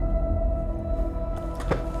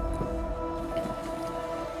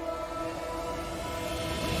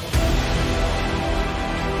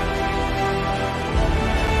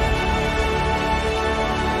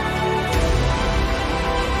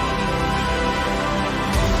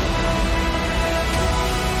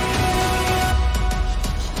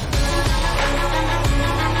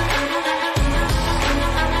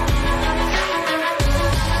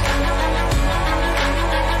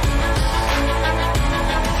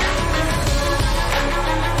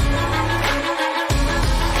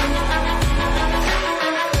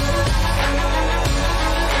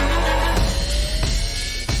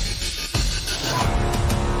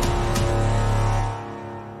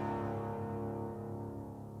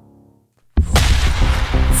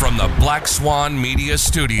From the Black Swan Media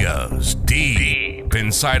Studios, deep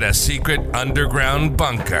inside a secret underground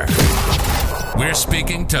bunker, we're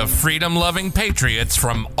speaking to freedom-loving patriots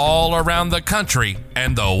from all around the country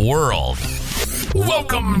and the world.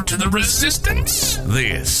 Welcome to the Resistance.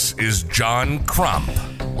 This is John Crump,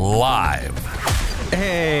 live.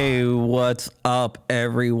 Hey, what's up,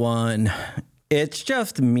 everyone? It's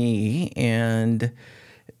just me and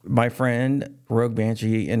my friend Rogue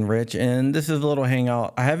Banshee and Rich, and this is a little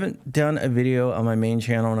hangout. I haven't done a video on my main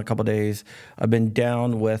channel in a couple days. I've been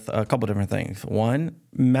down with a couple different things. One,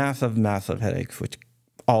 massive headaches, which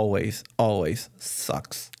always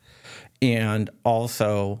sucks. And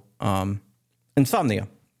also insomnia,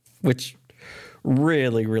 which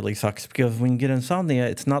really sucks, because when you get insomnia,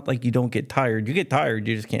 it's not like you don't get tired. You get tired,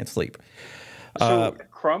 you just can't sleep. So,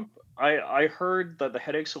 Crump, I heard that the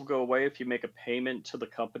headaches will go away if you make a payment to the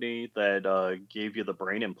company that gave you the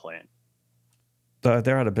brain implant.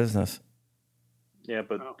 They're out of business. Yeah,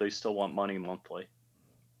 but they still want money monthly.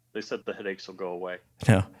 They said the headaches will go away.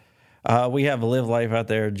 No. We have Live Life out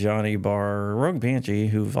there, Johnny Barr, Rogue Banshee,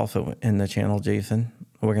 who's also in the channel, Jason.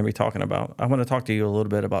 We're going to be talking about. I want to talk to you a little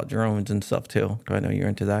bit about drones and stuff, too, because I know you're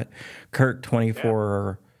into that.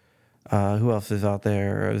 Kirk24, who else is out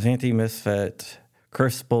there? Xanthi Misfit,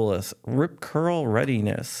 Chris Bullis, Rip Curl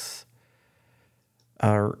Readiness,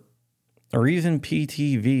 Reason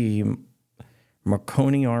PTV,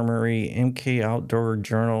 Marconi Armory, MK Outdoor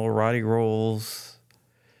Journal, Roddy Rolls,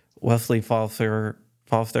 Wesley Foster,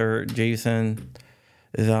 Jason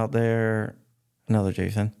is out there, another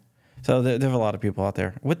Jason. So there's a lot of people out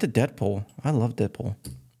there. With the Deadpool, I love Deadpool.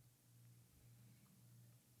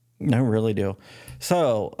 I really do.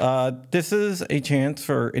 So this is a chance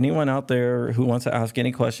for anyone out there who wants to ask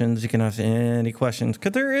any questions. You can ask any questions,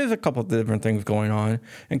 because there is a couple of different things going on.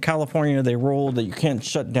 In California, they ruled that you can't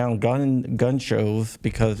shut down gun shows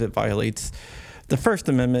because it violates the First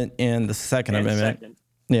Amendment and the Second Amendment. Second.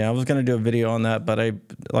 Yeah, I was going to do a video on that, but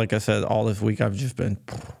like I said, all this week I've just been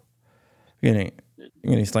getting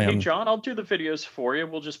slammed. Hey, John, I'll do the videos for you.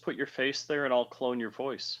 We'll just put your face there and I'll clone your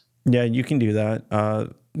voice. Yeah, you can do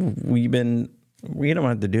that. We don't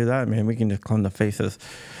have to do that, man. We can just clone the faces.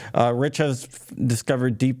 Rich has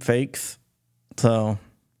discovered deep fakes. So,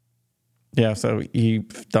 yeah, so he's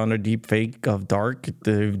done a deep fake of Dark,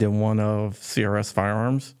 the one of CRS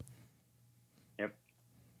Firearms. Yep.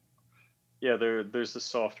 Yeah, there's the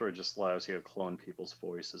software that just allows you to clone people's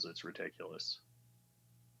voices. It's ridiculous.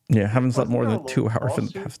 Yeah, haven't slept more than 2 hours in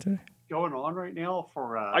the past day. Going on right now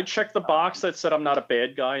for I checked the box that said I'm not a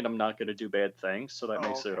bad guy and I'm not going to do bad things, so that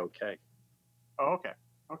makes it okay. Oh,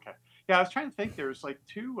 okay. Yeah, I was trying to think. There's like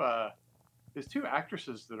two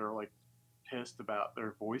actresses that are like pissed about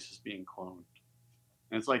their voices being cloned,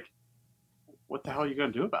 and it's like, what the hell are you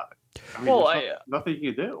going to do about it? I mean, nothing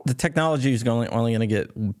you can do. The technology is only going to get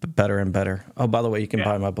better and better. Oh, by the way, you can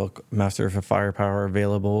buy my book, Masters of Firepower,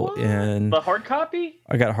 available in the hard copy.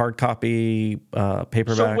 I got a hard copy,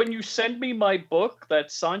 paperback. So when you send me my book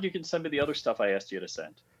that's signed, you can send me the other stuff I asked you to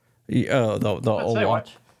send. Oh, the old one.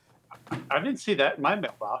 I didn't see that in my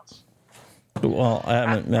mailbox. Well, I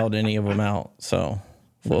haven't mailed any of them out, so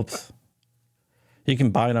whoops. You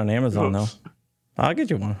can buy it on Amazon though. I'll get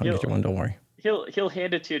you one. Don't worry. He'll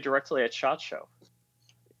hand it to you directly at SHOT Show.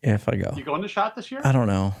 If I go. You going to SHOT this year? I don't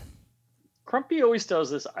know. Crumpy always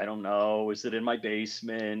does this. I don't know. Is it in my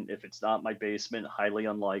basement? If it's not my basement, highly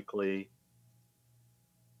unlikely.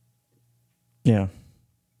 Yeah.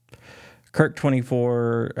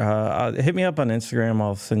 Kirk24, hit me up on Instagram.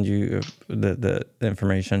 I'll send you the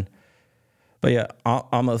information. But yeah,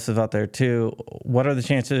 Almost is out there too. What are the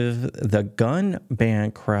chances the gun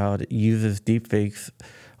ban crowd uses deepfakes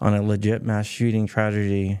on a legit mass shooting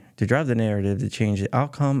tragedy to drive the narrative to change the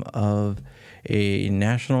outcome of a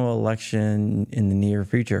national election in the near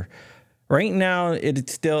future? Right now,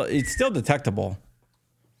 it's still detectable.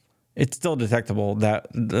 It's still detectable, that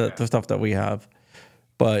the stuff that we have,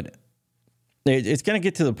 but it's going to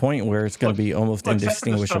get to the point where it's going to be almost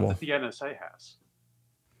indistinguishable. The stuff that the NSA has.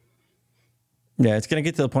 Yeah, it's going to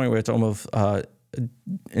get to the point where it's almost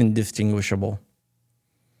indistinguishable,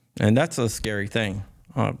 and that's a scary thing.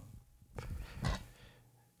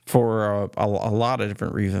 For a lot of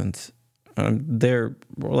different reasons. There,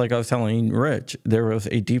 like I was telling Rich, there was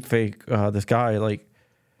a deep fake. This guy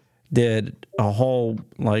did a whole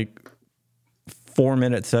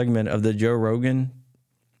 4-minute segment of the Joe Rogan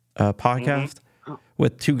podcast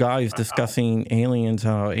with two guys discussing aliens.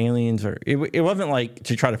 How aliens are. It wasn't like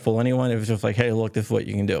to try to fool anyone. It was just like, hey, look, this is what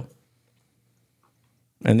you can do.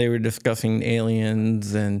 And they were discussing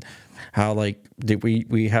aliens and how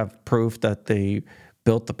we have proof that they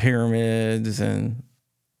built the pyramids, and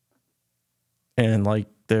and like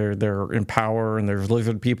they're in power, and there's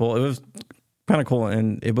lizard people. It was kind of cool,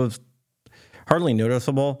 and it was hardly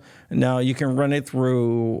noticeable. Now you can run it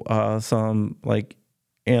through some like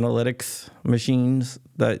analytics machines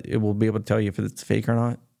that it will be able to tell you if it's fake or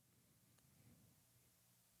not.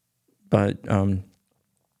 But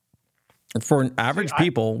for average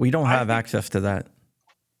people, we don't have access to that.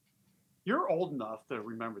 You're old enough to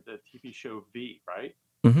remember the TV show V, right?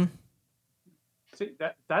 Mm-hmm. See,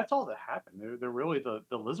 that's all that happened. They're really the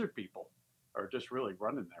lizard people are just really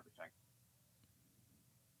running everything.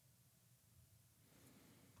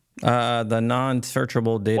 The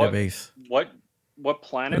non-searchable database. What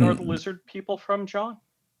planet are the lizard people from, John?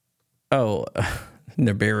 Oh,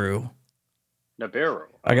 Nibiru. Nibiru.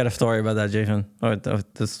 I got a story about that, Jason. Oh,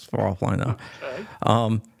 this is far offline now. Okay.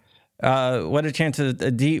 What a chance!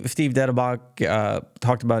 Steve Dedebach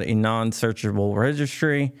talked about a non-searchable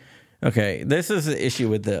registry. Okay, this is the issue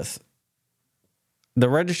with this. The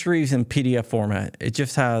registry is in PDF format. It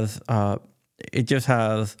just has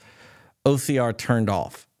OCR turned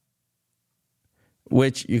off,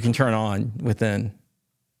 which you can turn on within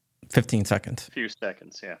 15 seconds. A few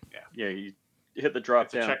seconds, yeah. You hit the drop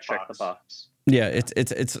down, check the box. Yeah,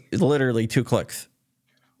 it's literally 2 clicks.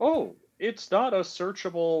 Oh, it's not a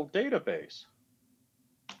searchable database.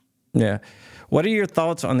 Yeah. What are your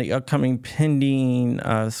thoughts on the upcoming pending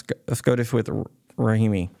SCOTUS with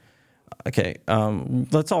Rahimi? Okay,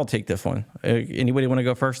 let's all take this one. Anybody want to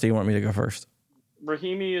go first? Or do you want me to go first?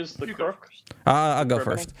 Rahimi is the crook. I'll go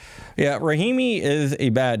first. Yeah, Rahimi is a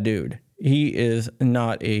bad dude. He is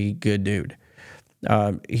not a good dude.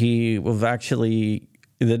 He was actually,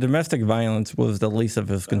 the domestic violence was the least of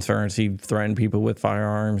his concerns. He threatened people with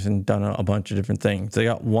firearms and done a bunch of different things. They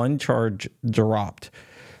got one charge dropped.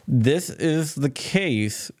 This is the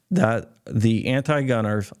case that the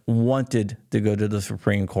anti-gunners wanted to go to the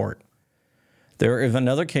Supreme Court. There is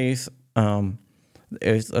another case.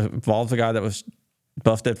 It involves a guy that was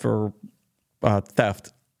busted for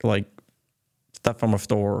theft, like theft from a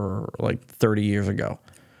store, like 30 years ago.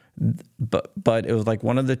 But it was like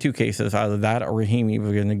one of the two cases, either that or Rahimi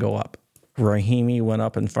was going to go up. Rahimi went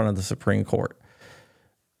up in front of the Supreme Court.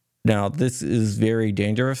 Now, this is very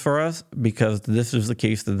dangerous for us because this is the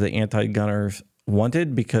case that the anti-gunners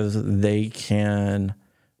wanted, because they can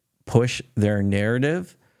push their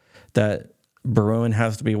narrative that Bruin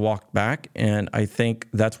has to be walked back, and I think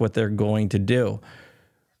that's what they're going to do.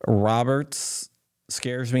 Roberts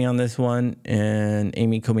scares me on this one, and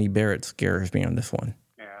Amy Coney Barrett scares me on this one.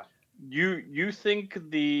 Yeah. You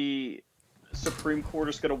think the Supreme Court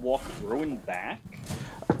is going to walk Bruin back?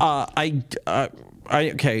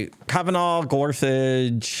 Okay. Kavanaugh,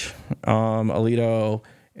 Gorsuch, Alito,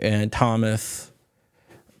 and Thomas,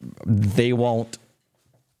 they won't.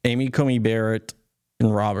 Amy Coney Barrett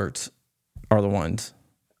and Roberts are the ones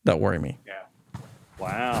that worry me. Yeah.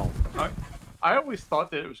 Wow. I always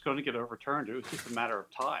thought that it was going to get overturned. It was just a matter of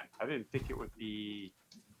time. I didn't think it would be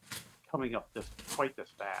coming up quite this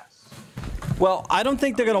fast. Well, I don't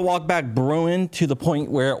think they're going to walk back Bruin to the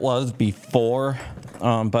point where it was before,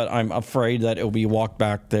 but I'm afraid that it will be walked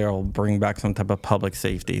back. They'll bring back some type of public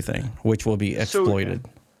safety thing, which will be exploited.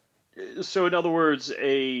 So in other words,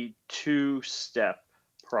 a two-step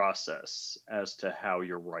process as to how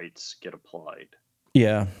your rights get applied.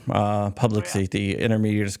 Yeah, public safety,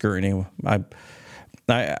 intermediate scrutiny. I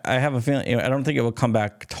have a feeling. I don't think it will come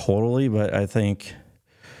back totally, but I think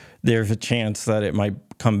there's a chance that it might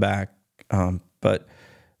come back. But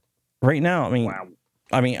right now,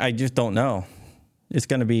 I just don't know. It's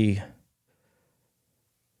going to be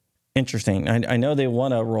interesting. I know they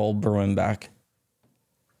want to roll Bruin back.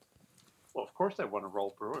 Well, of course they want to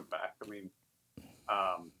roll Bruin back. I mean,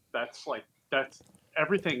 that's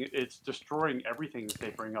everything. It's destroying everything that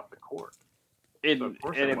they bring up to court. And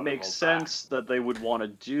it makes sense that they would want to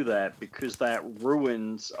do that, because that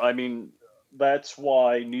ruins. I mean, that's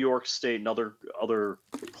why New York State and other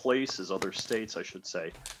states, I should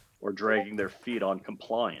say, are dragging their feet on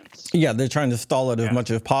compliance. Yeah, they're trying to stall it as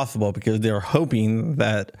much as possible because they're hoping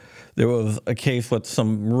that there was a case with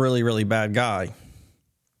some really, really bad guy.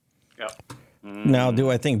 Yeah. Now,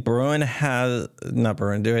 do I think do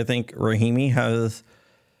I think Rahimi has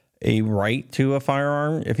a right to a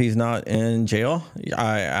firearm if he's not in jail?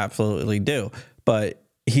 I absolutely do. But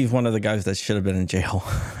he's one of the guys that should have been in jail.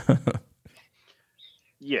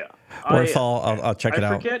 Yeah. I'll check it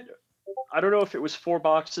out. I don't know if it was Four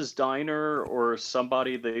Boxes Diner or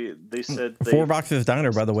somebody. They said Four Boxes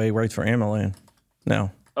Diner, by the way, writes for AmmoLand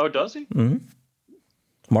now. Oh, does he? Mm-hmm.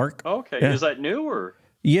 Mark. Okay. Yeah. Is that new or?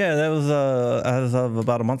 Yeah, that was as of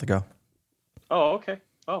about a month ago. Oh, okay.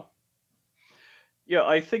 Oh. Yeah,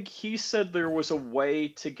 I think he said there was a way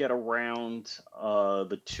to get around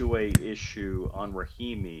the 2A issue on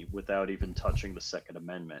Rahimi without even touching the Second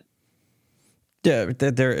Amendment. Yeah,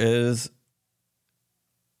 there is.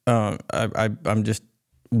 I'm just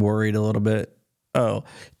worried a little bit. Oh,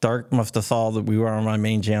 Dark must have saw that we were on my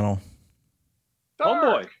main channel. Oh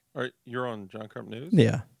boy. All right, you're on John Crump News?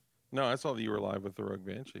 Yeah. No, I saw that you were live with the Rogue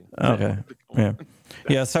Banshee. Okay. Yeah.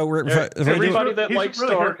 Yeah. So Everybody that He's likes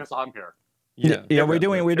really here Dark, because I'm here. yeah, we're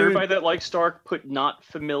doing. everybody that likes Dark, put not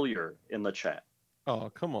familiar in the chat.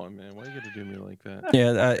 Oh, come on, man. Why you got to do me like that?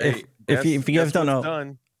 Yeah. Hey, if you guys don't know,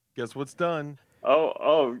 done. Guess what's done?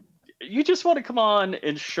 Oh, you just want to come on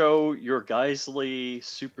and show your Geisley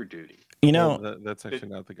Super Duty. you know, Well, that's actually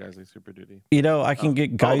not the Geisley Super Duty. I can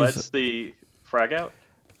get Oh, guys. that's the frag out?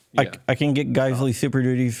 Yeah. I can get Geisley Super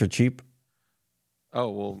Duties for cheap. Oh,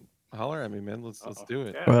 well, holler at me, man. Let's do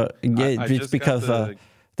it. Yeah. Yeah, I just just got because the-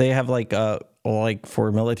 they have like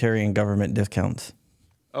for military and government discounts.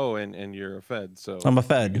 Oh, and you're a Fed, so I'm a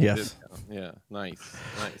Fed, you get a yes. discount. Yeah, nice.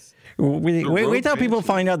 Wait Rogue till people Banshee.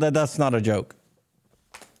 find out that that's not a joke.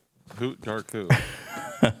 Dark who?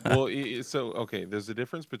 Well, so okay, there's a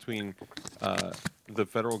difference between the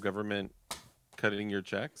federal government cutting your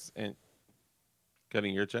checks and The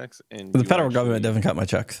you federal government actually- doesn't cut my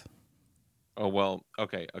checks. Oh, well,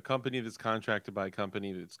 okay. A company that's contracted by a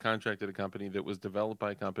company that's contracted a company that was developed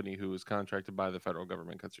by a company who was contracted by the federal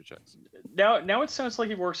government cuts your checks. Now it sounds like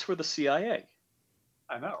he works for the CIA.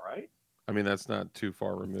 I know, right? I mean, that's not too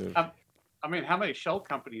far removed. I mean, how many shell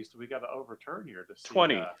companies do we got to overturn here to see?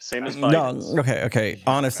 20, same as No, Biden's. okay.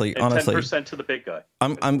 Honestly, And 10% to the big guy.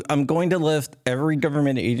 I'm going to list every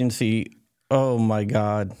government agency. Oh my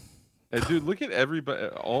god, Dude, look at everybody.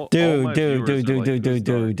 All my dude. viewers are like, "Who's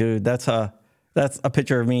Dark?" That's a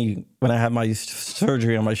picture of me when I had my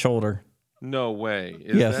surgery on my shoulder. No way.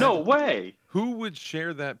 Yes. No way. Who would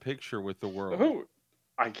share that picture with the world? Who?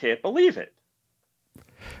 I can't believe it.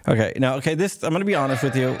 Okay, now, I'm going to be honest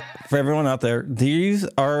with you. For everyone out there, these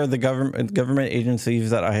are the government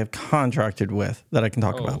agencies that I have contracted with that I can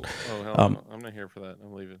talk about. Oh, hell no. I'm not here for that.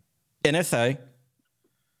 I'm leaving. NSA,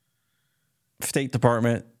 State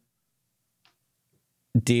Department,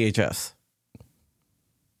 DHS.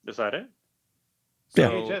 Is that it? Yeah.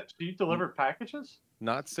 DHS, do you deliver packages?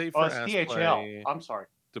 Not safe Oh, for it's ass DHL. play. I'm sorry.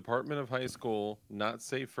 Department of High School, not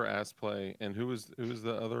safe for ass play. And who was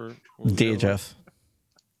the other? What was the other one? DHS.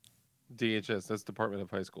 DHS. That's Department of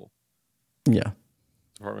High School. Yeah.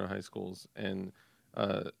 Department of High Schools and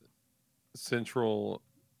Central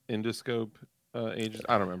Endoscope agents.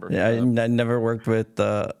 I don't remember. Yeah, I never worked with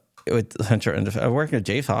Central Industry. I worked at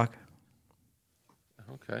JSOC.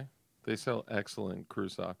 Okay, they sell excellent crew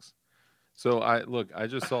socks. So I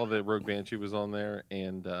just saw that Rogue Banshee was on there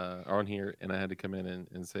and on here, and I had to come in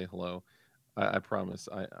and say hello. I promise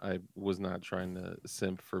I was not trying to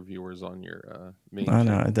simp for viewers on your main I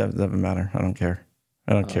know channel. it doesn't matter. I don't care.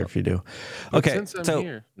 I don't care if you do. But Okay, since I'm so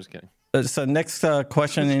here, I'm just kidding. So next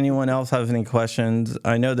question. Anyone else have any questions?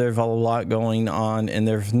 I know there's a lot going on, and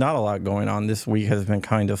there's not a lot going on. This week has been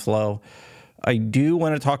kind of slow. I do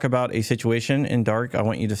want to talk about a situation in Dark. I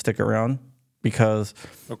want you to stick around because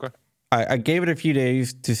Okay. I gave it a few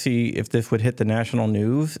days to see if this would hit the national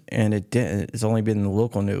news, and it didn't. It's only been the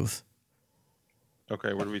local news.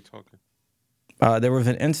 Okay, what are we talking? There was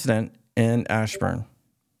an incident in Ashburn.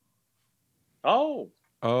 Oh,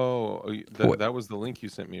 That was the link you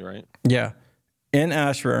sent me, right? Yeah. In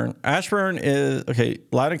Ashburn. Ashburn is,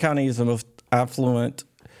 Loudoun County is the most affluent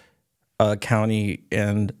county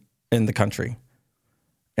in the country.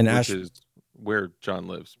 And Which is where John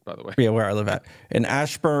lives, by the way. yeah, where I live at. And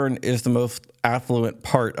Ashburn is the most affluent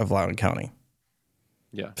part of Loudoun County.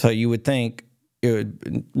 Yeah. So you would think it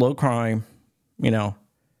would low crime,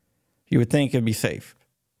 you would think it'd be safe.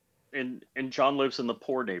 and John lives in the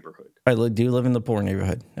poor neighborhood. I do live in the poor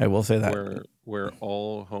neighborhood. I will say that. Where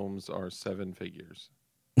all homes are 7 figures.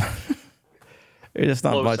 It's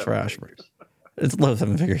not Low much for seven Ashburn. figures. It's low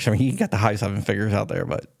 7 figures. I mean, you got the high 7 figures out there,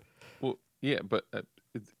 but Well, yeah, but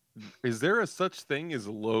is there a such thing as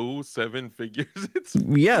low 7 figures? It's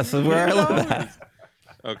yes, that's where I live at.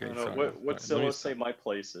 okay. I don't know, Sorry. what Sorry. Let me Zillow say my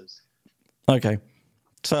place is? Okay.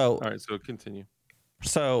 So, All right, so continue.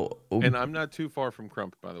 so And I'm not too far from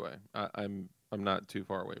Crump, by the way. I'm not too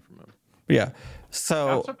far away from him. yeah. I'm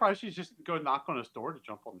So surprised you just go knock on his door to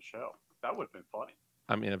jump on the show. That would have been funny.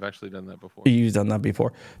 I mean, I've actually done that before. you've done that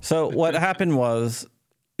before. So what happened was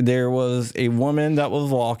there was a woman that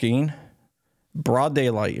was walking broad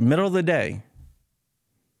daylight, middle of the day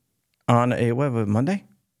on a Monday?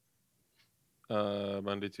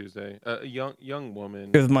 Monday, Tuesday. A young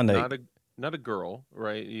woman. It was Monday. not a girl,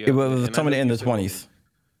 right? Yeah, It was and I know somebody in you the said woman. 20s.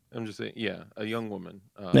 I'm just saying, yeah, a young woman.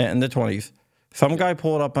 Yeah, in the 20s. Some yeah. guy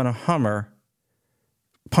pulled up on a Hummer,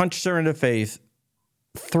 punched her in the face,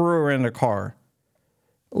 threw her in the car.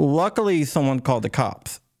 Luckily, someone called the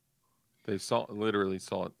cops. They literally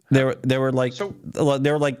saw it. They were like So-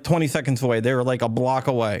 they were like 20 seconds away. They were like a block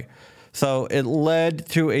away. So it led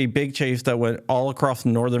to a big chase that went all across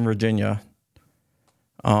Northern Virginia.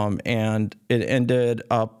 And it ended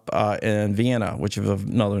up in Vienna, which is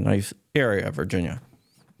another nice area of Virginia.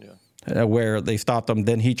 Yeah. Where they stopped him.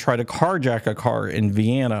 Then he tried to carjack a car in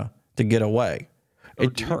Vienna to get away. Oh,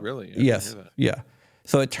 did he really? I didn't Yes. hear that. Yeah.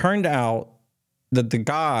 So it turned out that the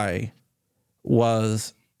guy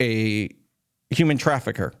was a human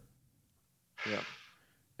trafficker. Yeah.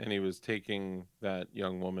 And he was taking that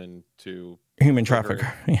young woman to Human put her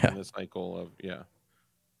trafficker. Yeah. in the cycle of Yeah,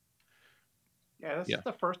 this is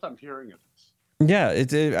the first I'm hearing of this.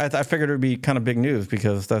 Yeah. I figured it would be kind of big news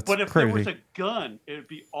because that's But if crazy. there was a gun, it would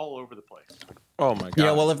be all over the place. Oh my god.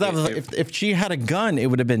 Yeah. Well, if she had a gun,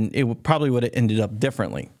 probably would have ended up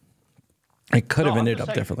differently. It could have I'm ended just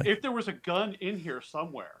up saying, differently. If there was a gun in here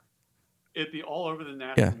somewhere, it'd be all over the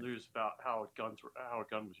national news about how a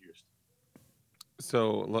gun was used.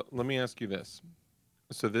 So let me ask you this.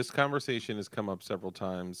 So this conversation has come up several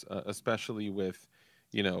times, especially with,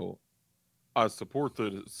 I support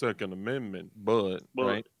the Second Amendment, but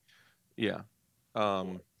right? Yeah.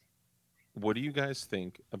 What do you guys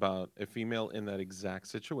think about a female in that exact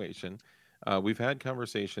situation? We've had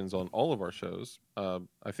conversations on all of our shows.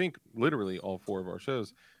 I think literally all 4 of our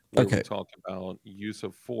shows where we talk about use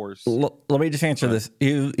of force. Let me just answer this.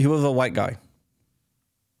 He was a white guy.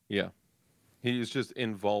 Yeah. He's just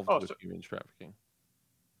involved with human trafficking.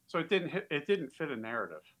 So it didn't fit a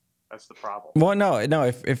narrative. That's the problem. Well,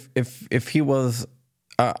 no. If he was,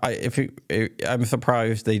 I'm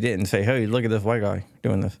surprised they didn't say, "Hey, look at this white guy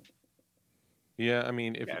doing this." Yeah, I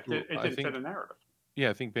mean, it didn't fit a narrative.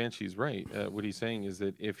 Yeah, I think Banshee's right. What he's saying is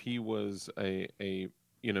that if he was a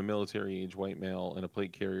military age white male and a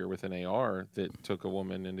plate carrier with an AR that took a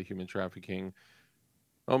woman into human trafficking,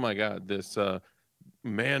 oh my God, this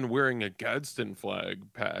man wearing a Gadsden flag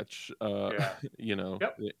patch,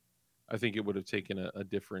 Yep. I think it would have taken a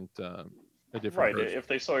different right person. If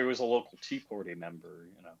they saw he was a local Tea Party member,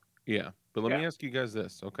 Yeah, but let me ask you guys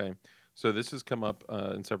this, okay? So this has come up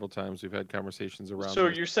in several times. We've had conversations around. So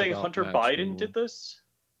you're saying Hunter Biden did this?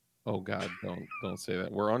 Oh God, don't say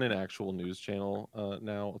that. We're on an actual news channel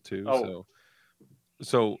now too. Oh.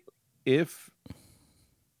 So if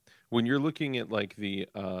when you're looking at like the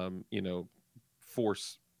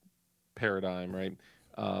force paradigm, right?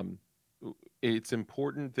 It's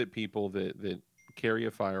important that people that carry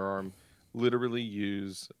a firearm literally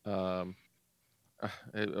use.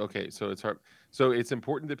 Okay, so it's hard. So it's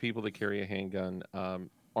important that people that carry a handgun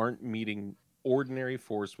aren't meeting ordinary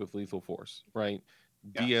force with lethal force, right?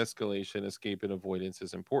 Yes. De-escalation, escape, and avoidance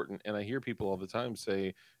is important. And I hear people all the time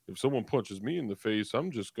say, if someone punches me in the face, I'm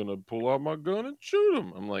just going to pull out my gun and shoot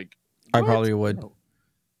him. I'm like, what? I probably would. No.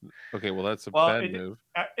 Okay, well, that's a bad move.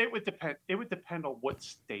 It would depend. It would depend on what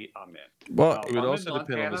state I'm in. Well, it would also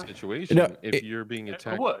depend on the situation. If you're being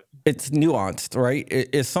attacked, it's nuanced, right?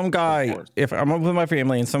 If some guy, if I'm with my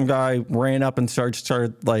family and some guy ran up and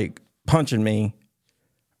started like punching me,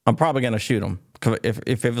 I'm probably gonna shoot him.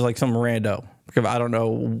 If it was like some rando, because I don't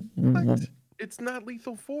know. What? It's not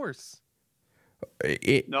lethal force. Does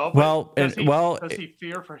he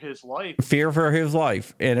fear for his life? Fear for his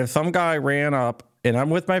life. And if some guy ran up and I'm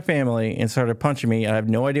with my family and started punching me, I have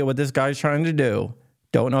no idea what this guy's trying to do.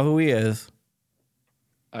 Don't know who he is.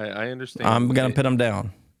 I understand. I'm gonna put him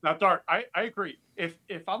down. Now, Dark, I agree. If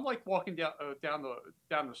I'm like walking down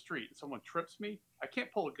the street and someone trips me, I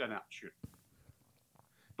can't pull a gun out and shoot.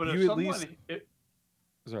 But if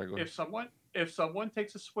someone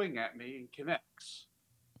takes a swing at me and connects,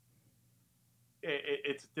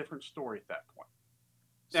 it's a different story at that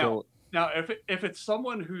point. Now, if it's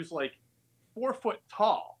someone who's like 4 foot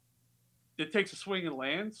tall that takes a swing and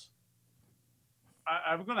lands,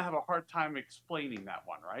 I'm going to have a hard time explaining that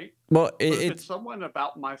one, right? Well, if it's someone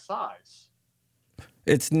about my size,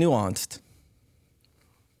 it's nuanced.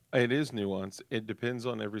 It is nuanced. It depends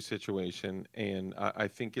on every situation, and I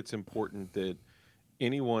think it's important that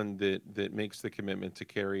anyone that makes the commitment to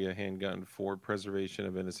carry a handgun for preservation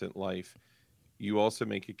of innocent life, you also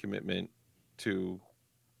make a commitment to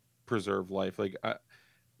preserve life.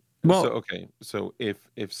 So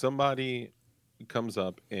if somebody comes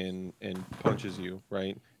up and punches you,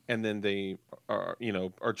 right, and then they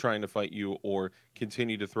are trying to fight you or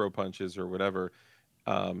continue to throw punches or whatever,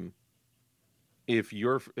 if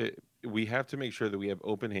we have to make sure that we have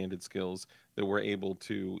open-handed skills, that we're able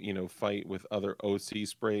to, fight with other OC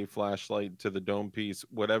spray, flashlight to the dome piece,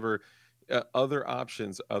 whatever other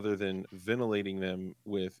options other than ventilating them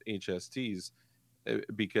with HSTs.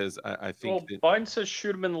 Because I think Well, that Biden says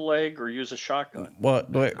shoot him in the leg or use a shotgun.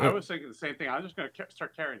 I was thinking the same thing. I'm just going to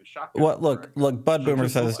start carrying the shotgun. What? Look. Bud Boomer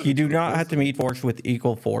says you do not have to meet force with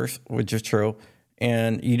equal force, which is true,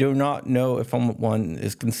 and you do not know if someone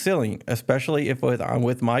is concealing, especially if I'm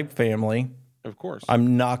with my family. Of course,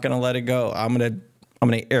 I'm not going to let it go. I'm going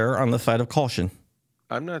to err on the side of caution.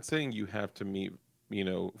 I'm not saying you have to meet,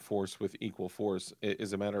 force with equal force.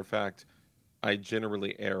 As a matter of fact, I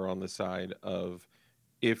generally err on the side of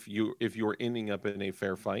if you're ending up in a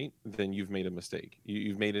fair fight, then you've made a mistake.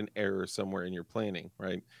 You've made an error somewhere in your planning,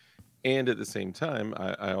 right? And at the same time,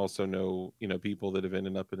 I also know, people that have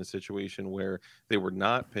ended up in a situation where they were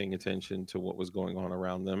not paying attention to what was going on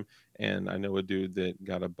around them. And I know a dude that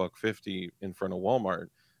got a $150 in front of Walmart.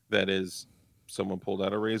 That is, someone pulled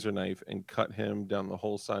out a razor knife and cut him down the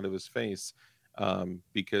whole side of his face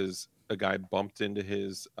because a guy bumped into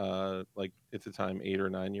his, like at the time, 8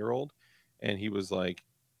 or 9-year-old. And he was like,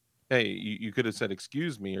 hey, you could have said,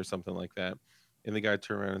 excuse me, or something like that. And the guy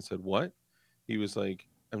turned around and said, what? He was like,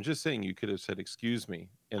 I'm just saying you could have said, excuse me.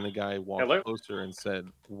 And the guy walked closer and said,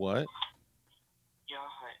 what? Yeah,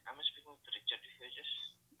 hi. I'm speaking with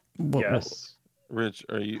Richard. Yes. Rich,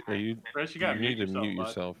 are you Rich, you need to mute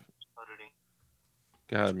yourself.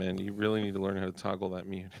 God, man, you really need to learn how to toggle that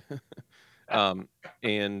mute.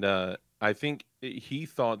 I think he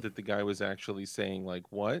thought that the guy was actually saying like,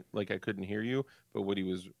 what? Like, I couldn't hear you. But what he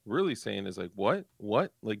was really saying is like, what?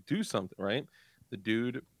 Like, do something, right? The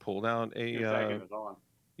dude pulled out the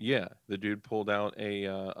dude pulled out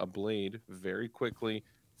a blade very quickly,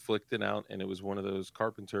 flicked it out, and it was one of those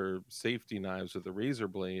carpenter safety knives with a razor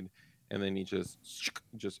blade. And then he just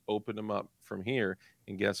opened him up from here.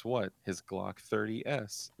 And guess what? His Glock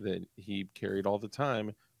 30S that he carried all the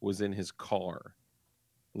time was in his car.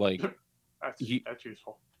 Like, that's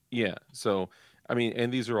useful. Yeah. So, I mean,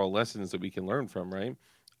 and these are all lessons that we can learn from, right?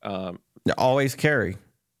 Always carry.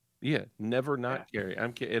 Yeah. Never not carry.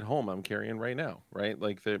 At home. I'm carrying right now, right?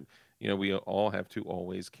 Like we all have to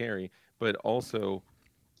always carry, but also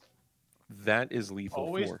that is lethal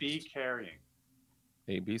always force. Be carrying.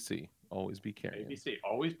 ABC. Always be carrying. ABC.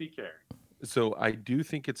 Always be carrying. So I do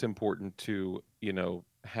think it's important to,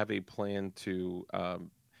 have a plan to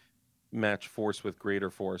match force with greater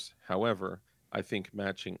force. However, I think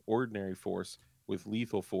matching ordinary force with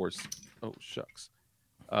lethal force,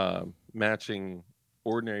 matching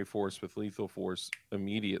ordinary force with lethal force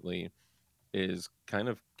immediately is kind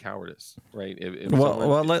of cowardice, right?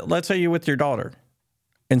 Let's say you're with your daughter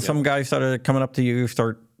and some guy started coming up to you,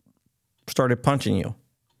 started punching you.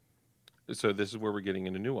 So this is where we're getting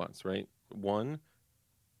into nuance, right? One,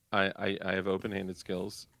 I have open-handed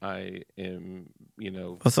skills. I am,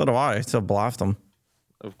 Well, so do I. So blast them.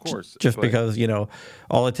 Of course. Just because,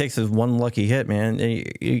 all it takes is one lucky hit, man.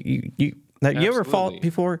 You ever fought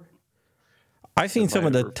before? I've seen some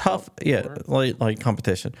of the tough, like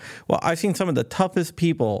competition. Well, I've seen some of the toughest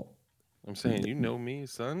people. I'm saying, you know me,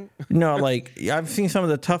 son. No, like I've seen some of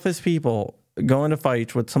the toughest people go into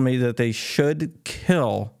fights with somebody that they should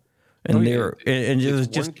kill. And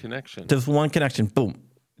just connection. There's one connection. Boom.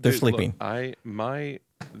 They're sleeping. Look,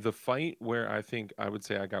 the fight where I think I would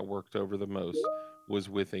say I got worked over the most was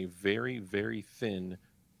with a very, very thin,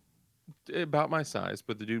 about my size,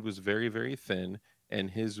 but the dude was very, very thin, and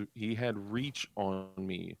he had reach on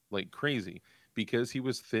me like crazy because he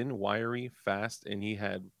was thin, wiry, fast, and he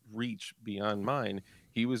had reach beyond mine.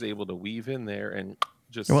 He was able to weave in there and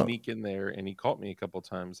just sneak in there, and he caught me a couple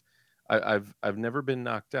times. I've never been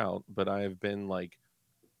knocked out, but I have been like,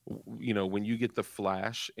 when you get the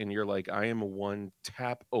flash and you're like, I am one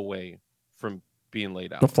tap away from being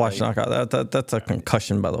laid out. The flash knockout. That's a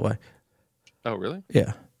concussion, by the way. Oh, really?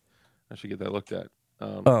 Yeah. I should get that looked at.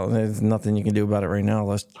 There's nothing you can do about it right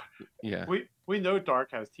now. We know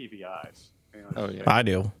Dark has TV eyes. Oh yeah, I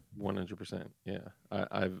do. 100%. Yeah,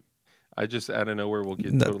 I just out of nowhere will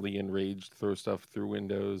get totally enraged, throw stuff through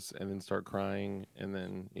windows, and then start crying, and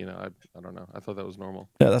then I don't know. I thought that was normal.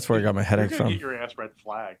 Yeah, that's where I got my headache from. Get your ass red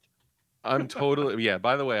flagged. I'm totally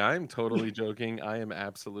By the way, I'm totally joking. I am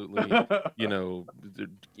absolutely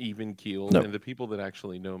even keeled, and the people that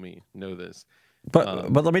actually know me know this.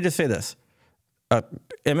 But let me just say this: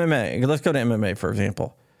 MMA. Let's go to MMA for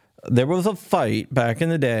example. There was a fight back in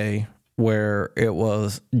the day where it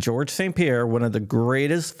was George St. Pierre, one of the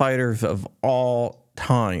greatest fighters of all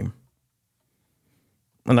time.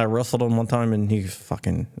 And I wrestled him one time, and he's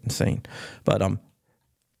fucking insane. But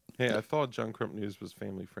Hey, I thought John Crump News was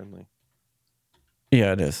family friendly.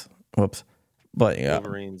 Yeah, it is. Whoops. But yeah,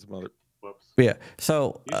 Wolverine's mother. Whoops. yeah.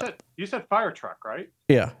 So You said fire truck, right?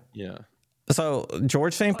 yeah. Yeah. So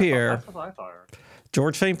George St. Pierre, That's what I thought. I heard.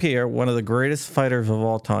 George St. Pierre, one of the greatest fighters of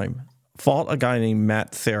all time, fought a guy named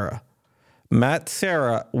Matt Serra. Matt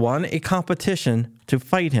Serra won a competition to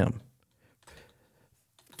fight him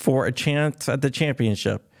for a chance at the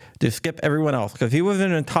championship to skip everyone else because he was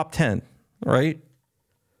in the top 10, right?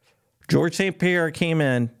 George St. Pierre came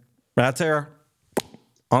in, Matt Serra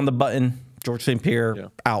on the button, George St. Pierre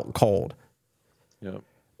out cold. Yeah.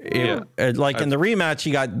 In the rematch,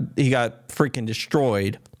 he got freaking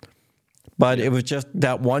destroyed. But it was just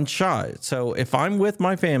that one shot. So if I'm with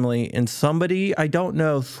my family and somebody I don't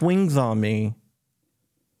know swings on me,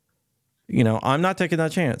 I'm not taking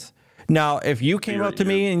that chance. Now, if you came up to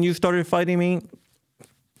me and you started fighting me,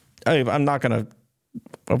 I'm not gonna.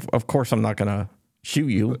 Of course, I'm not gonna shoot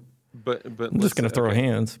you. But I'm just gonna throw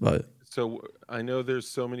hands. But so I know there's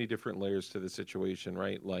so many different layers to the situation,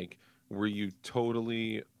 right? Like, were you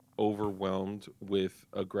totally overwhelmed with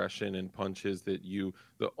aggression and punches that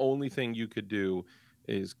the only thing you could do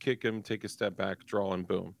is kick him, take a step back, draw, and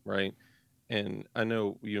boom, right? And I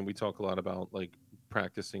know we talk a lot about like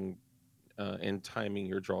practicing and timing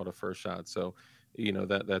your draw to first shot, so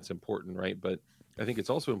that's important, right? But I think it's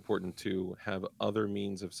also important to have other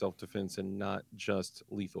means of self-defense and not just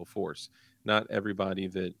lethal force. Not everybody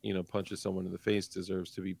that punches someone in the face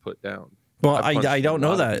deserves to be put down. well, I don't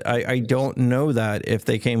know that. I don't know that if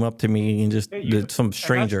they came up to me and just did some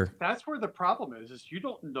stranger. That's where the problem is you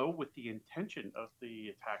don't know what the intention of the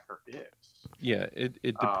attacker is. Yeah, it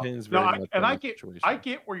depends very much on the situation. I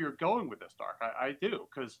get where you're going with this, Dark. I do,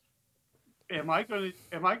 because am I going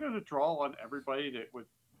to draw on everybody that would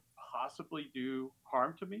possibly do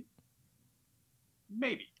harm to me?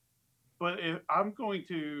 Maybe, but if I'm going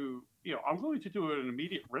to do an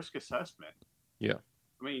immediate risk assessment. Yeah,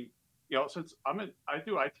 I mean, since I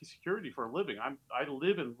do IT security for a living, I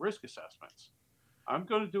live in risk assessments. I'm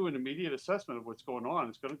going to do an immediate assessment of what's going on.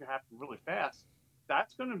 It's going to happen really fast.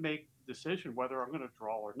 That's going to make the decision whether I'm going to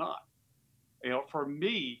draw or not. For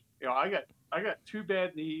me, I got 2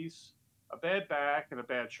 bad knees, a bad back, and a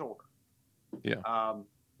bad shoulder. Yeah.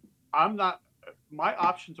 My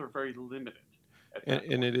options are very limited.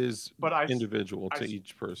 And it is individual to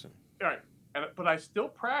each person. Right. But I still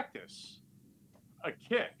practice a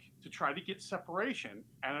kick to try to get separation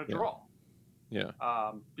and a draw. Yeah.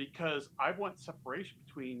 Because I want separation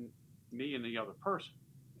between me and the other person.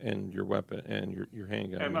 And your weapon and your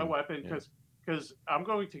handgun. And my weapon, because I'm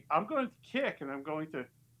going to kick and I'm going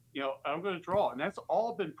to draw, and that's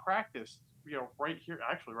all been practiced. Right here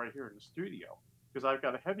in the studio, because I've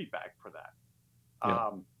got a heavy bag for that. Yeah.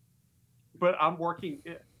 But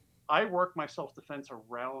I work my self-defense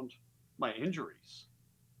around my injuries,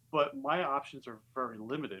 but my options are very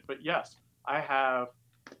limited. But yes, I have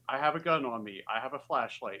a gun on me. I have a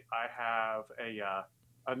flashlight. I have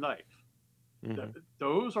a knife. Mm-hmm.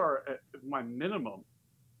 Those are my minimum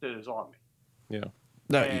that is on me.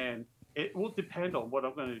 Yeah. And it will depend on what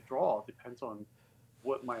I'm going to draw. It depends on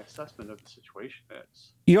what my assessment of the situation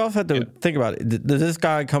is. You also have to think about it. Did this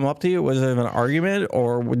guy come up to you? Was it an argument,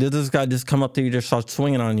 or did this guy just come up to you and just start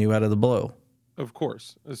swinging on you out of the blue? Of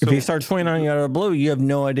course. If he starts swinging on you out of the blue, you have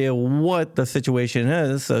no idea what the situation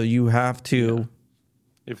is, so you have to...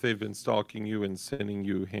 Yeah. If they've been stalking you and sending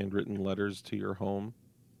you handwritten letters to your home.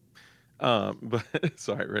 But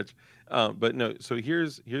sorry, Rich. But no, so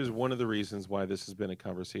here's one of the reasons why this has been a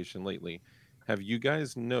conversation lately. Have you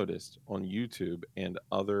guys noticed on YouTube and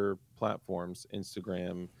other platforms,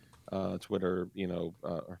 Instagram, Twitter,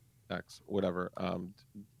 X, whatever,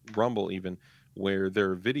 Rumble even, where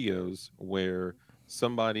there are videos where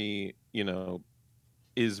somebody,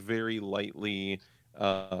 is very lightly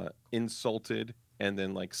insulted and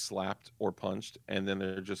then like slapped or punched, and then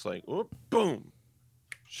they're just like, oh, boom,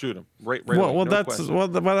 shoot him right. Well,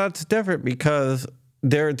 that's different because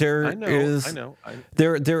there is an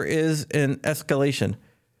escalation.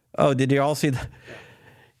 Oh, did you all see that?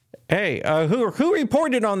 Hey, who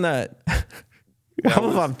reported on that? I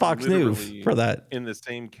was on Fox News for that. In the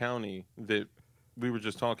same county that we were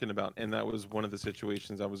just talking about, and that was one of the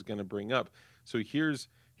situations I was going to bring up. So here's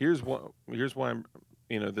why I'm,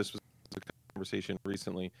 this was a conversation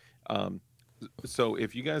recently. So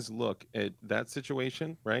if you guys look at that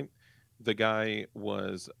situation, right, the guy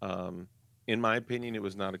was, in my opinion, it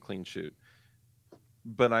was not a clean shoot.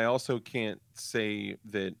 But I also can't say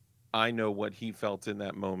that I know what he felt in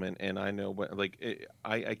that moment, and I know what,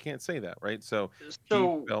 I can't say that, right? So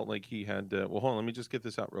he felt like he had to, well, hold on, let me just get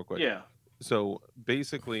this out real quick. Yeah. So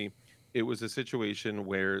basically, it was a situation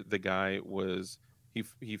where the guy was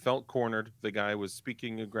he felt cornered. The guy was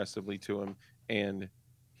speaking aggressively to him, and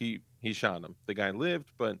he shot him. The guy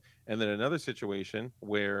lived, but and then another situation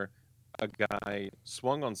where a guy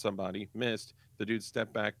swung on somebody, missed. The dude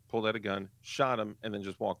stepped back, pulled out a gun, shot him, and then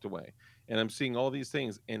just walked away. And I'm seeing all these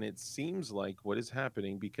things, and it seems like what is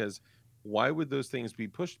happening because why would those things be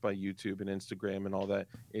pushed by YouTube and Instagram and all that?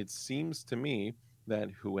 It seems to me that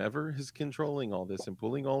whoever is controlling all this and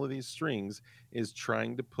pulling all of these strings is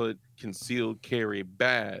trying to put concealed carry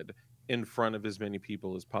bad in front of as many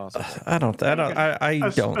people as possible. I don't.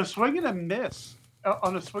 A swing and a miss.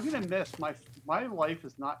 On a swing and a miss, my life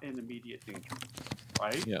is not in immediate danger,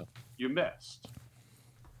 right? Yeah. You missed.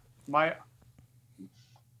 My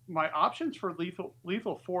options for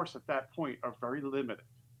lethal force at that point are very limited,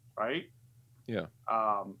 right? Yeah.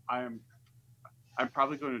 I'm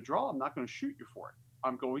probably going to draw. I'm not going to shoot you for it.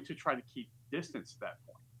 I'm going to try to keep distance at that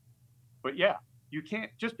point. But yeah, you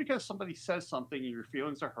can't, just because somebody says something and your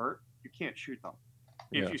feelings are hurt, you can't shoot them.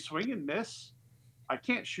 Yeah. If you swing and miss, I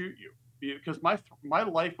can't shoot you because my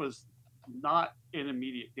life was not in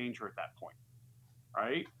immediate danger at that point,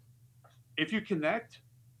 right? If you connect,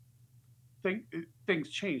 things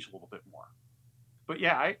change a little bit more. But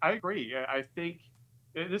yeah, I agree. I think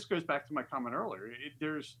this goes back to my comment earlier.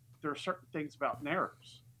 There are certain things about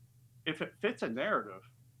narratives. If it fits a narrative,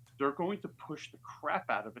 they're going to push the crap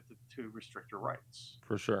out of it to restrict your rights.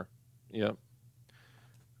 For sure. Yep.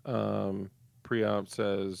 Pre-op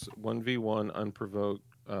says 1v1 unprovoked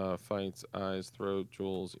fights, eyes, throat,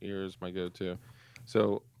 jewels, ears, my go-to.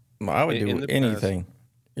 So I would do anything.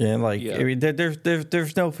 I mean,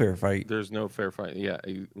 there's no fair fight. There's no fair fight. Yeah,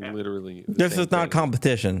 literally. This is not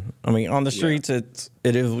competition. I mean, on the streets, it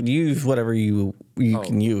is use whatever you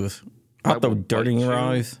can use. I'll throw dirt in your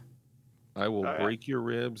eyes. I will break your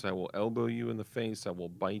ribs. I will elbow you in the face. I will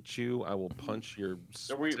bite you. I will punch your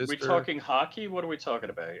Are we sister. talking hockey? What are we talking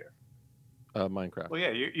about here? Minecraft. Well,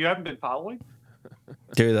 yeah, you haven't been following?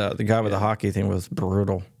 Dude, the guy with the hockey thing was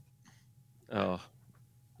brutal. Oh,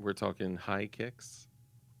 we're talking high kicks?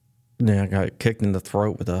 Yeah, I got kicked in the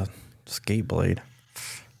throat with a skate blade.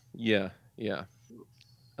 Yeah.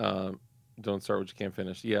 Don't start what you can't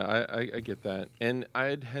finish. Yeah, I get that. And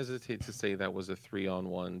I'd hesitate to say that was a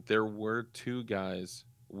 3-on-1. There were two guys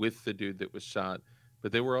with the dude that was shot,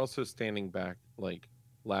 but they were also standing back, like,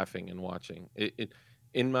 laughing and watching. It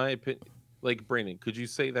in my opinion, like, Brandon, could you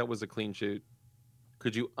say that was a clean shoot?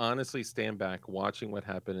 Could you honestly stand back watching what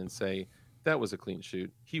happened and say, that was a clean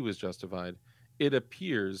shoot? He was justified. It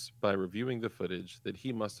appears by reviewing the footage that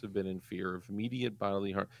he must have been in fear of immediate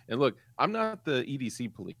bodily harm. And look, I'm not the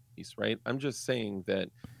EDC police, right? I'm just saying that,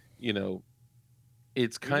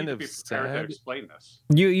 it's kind of sad. To explain this.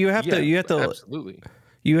 You have to absolutely.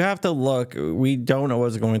 You have to look. We don't know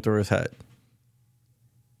what's going through his head.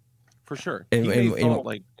 For sure. And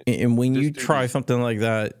when you try something like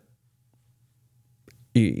that,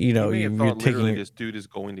 you're taking. This dude is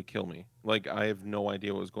going to kill me. Like, I have no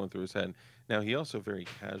idea what was going through his head. Now, he also very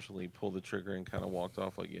casually pulled the trigger and kind of walked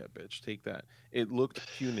off like, yeah, bitch, take that. It looked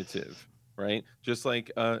punitive, right? Just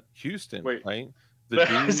like Houston, right? The dude,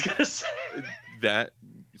 I was gonna say that.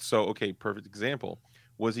 So, okay, perfect example.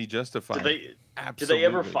 Was he justified? Did they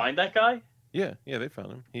ever find that guy? Yeah, they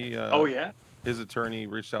found him. He. Oh yeah. His attorney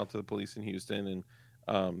reached out to the police in Houston,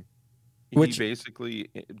 and he basically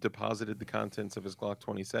deposited the contents of his Glock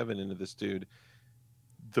 27 into this dude.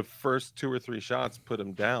 The first 2 or 3 shots put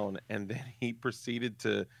him down, and then he proceeded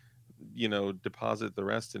to, deposit the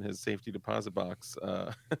rest in his safety deposit box.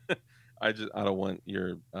 I don't want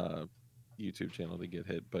your YouTube channel to get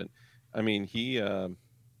hit, but I mean, he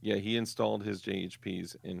installed his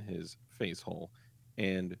JHPs in his face hole,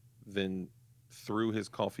 and then threw his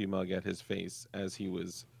coffee mug at his face as he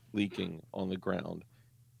was leaking on the ground,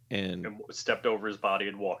 and stepped over his body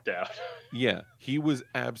and walked out. Yeah, he was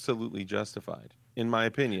absolutely justified, in my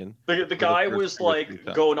opinion. The guy was like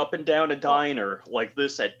going up and down a diner like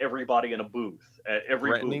this at everybody in a booth,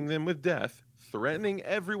 threatening them with death, threatening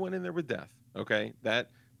everyone in there with death. Okay,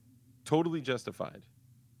 that totally justified.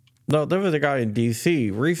 No, there was a guy in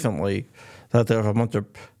D.C. recently that there was a bunch of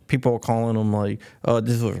people calling him like,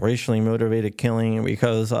 this was racially motivated killing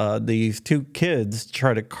because these 2 kids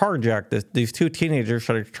tried to carjack these 2 teenagers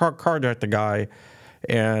tried to carjack the guy,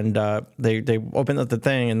 and they opened up the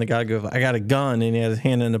thing, and the guy goes, I got a gun, and he had his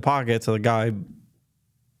hand in the pocket, so the guy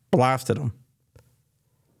blasted him.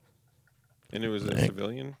 And it was a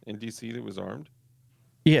civilian in D.C. that was armed?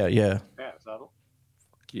 Yeah. Yeah, is that all?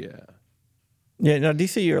 Yeah. Yeah, no,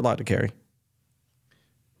 D.C. you're allowed to carry.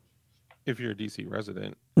 If you're a D.C.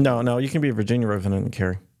 resident. No, you can be a Virginia resident and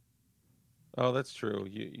carry. Oh, that's true.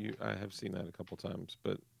 I have seen that a couple times,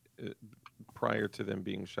 but it, prior to them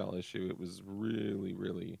being shall issue, it was really,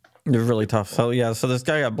 really It was really tough. difficult. So yeah, so this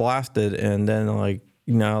guy got blasted, and then like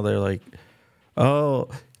now they're like, oh,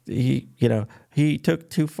 he took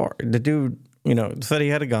too far. The dude, said he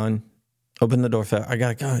had a gun. Opened the door, said, "I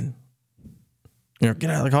got a gun. Get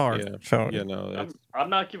out of the car." Yeah, So yeah, no, that's I'm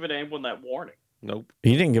not giving anyone that warning. nope.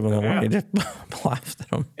 he didn't give him the No. warning. He just blasted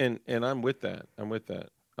him. And I'm with that. I'm with that.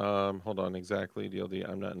 Hold on, exactly, DLD.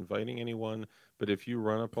 I'm not inviting anyone, but if you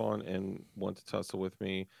run up on and want to tussle with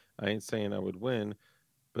me, I ain't saying I would win,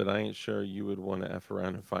 but I ain't sure you would want to f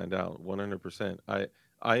around and find out. 100%.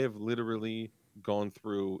 I have literally gone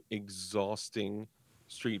through exhausting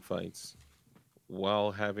street fights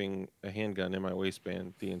while having a handgun in my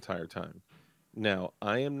waistband the entire time. Now,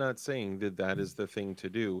 I am not saying that that is the thing to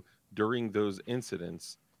do during those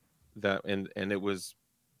incidents that and it was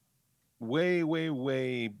way, way,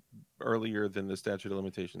 way earlier than the statute of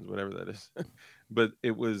limitations, whatever that is. But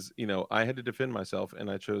it was, I had to defend myself and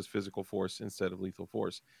I chose physical force instead of lethal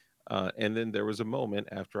force. And then there was a moment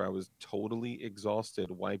after I was totally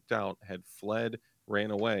exhausted, wiped out, had fled,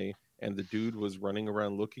 ran away, and the dude was running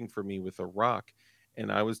around looking for me with a rock.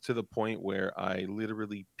 And I was to the point where I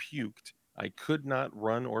literally puked. I could not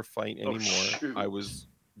run or fight Oh, anymore. shoot. I was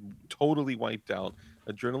totally wiped out.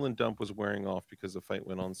 Adrenaline dump was wearing off because the fight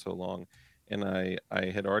went on so long. And I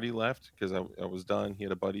had already left because I was done. He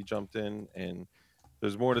had a buddy jumped in, and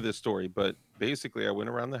there's more to this story. But basically, I went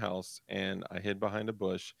around the house and I hid behind a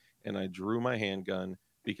bush and I drew my handgun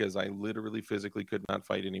because I literally physically could not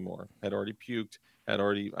fight anymore. Had already puked,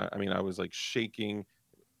 I mean, I was like shaking.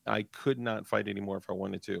 I could not fight anymore if I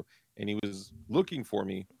wanted to. And he was looking for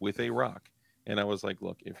me with a rock. And I was like,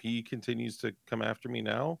 look, if he continues to come after me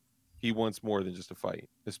now, he wants more than just a fight,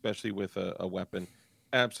 especially with a weapon.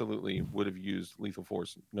 Absolutely would have used lethal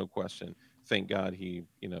force, no question. Thank God he,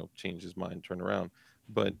 changed his mind, turned around.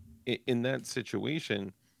 But in that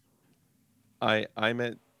situation, I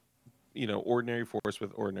met ordinary force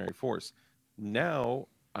with ordinary force. Now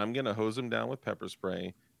I'm gonna hose him down with pepper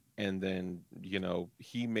spray, and then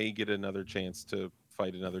he may get another chance to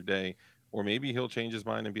fight another day, or maybe he'll change his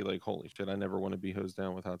mind and be like, "Holy shit, I never want to be hosed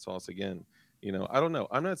down with hot sauce again." I don't know.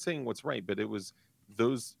 I'm not saying what's right, but it was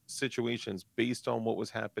those situations based on what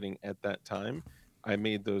was happening at that time. I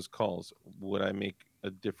made those calls. Would I make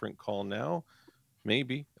a different call now?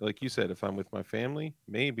 Maybe. Like you said, if I'm with my family,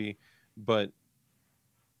 maybe. But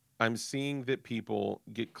I'm seeing that people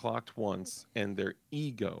get clocked once and their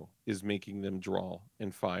ego is making them draw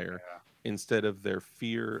and fire Yeah. instead of their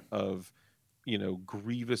fear of,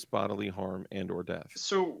 grievous bodily harm and or death.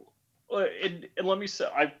 So, and let me say,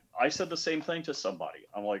 I said the same thing to somebody.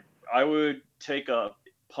 I'm like, I would take a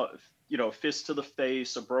fist to the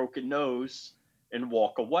face, a broken nose, and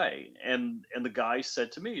walk away. And the guy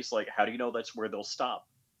said to me, he's like, how do you know that's where they'll stop?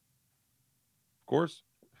 Of course,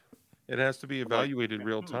 it has to be I'm like, evaluated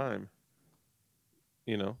real time,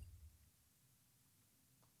 you know.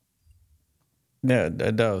 Yeah,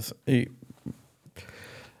 it does. And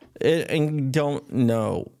you don't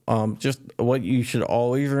know. Just what you should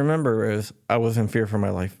always remember is I was in fear for my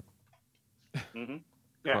life. mm-hmm.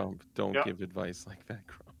 Yeah. Crump, don't Yep. give advice like that,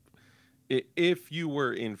 Crump. If you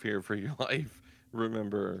were in fear for your life,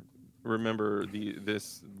 remember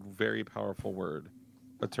this very powerful word,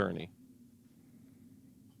 attorney.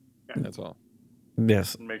 Yeah. That's all.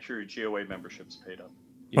 Yes. And make sure your GOA membership's paid up.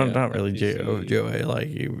 Well, Yeah, not really FTC. GOA. Like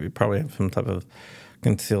you probably have some type of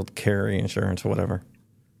concealed carry insurance or whatever.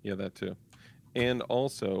 Yeah, that too. And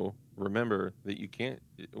also remember that you can't,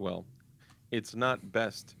 well, it's not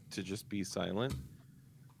best to just be silent.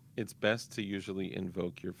 It's best to usually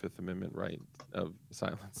invoke your Fifth Amendment right of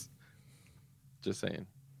silence. Just saying.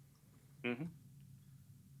 Mm-hmm.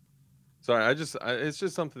 Sorry, it's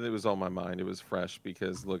just something that was on my mind. It was fresh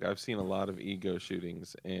because, look, I've seen a lot of ego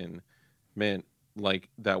shootings, and man, like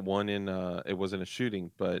that one in, it wasn't a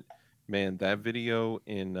shooting, but man, that video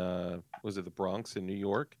in, was it the Bronx in New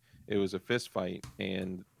York? It was a fist fight,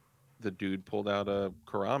 and the dude pulled out a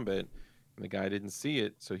karambit and the guy didn't see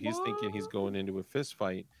it, so he's thinking he's going into a fist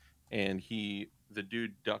fight, and the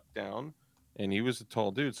dude ducked down, and he was a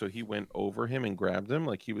tall dude, so he went over him and grabbed him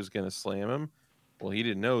like he was going to slam him. Well, he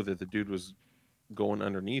didn't know that the dude was going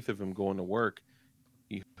underneath of him going to work.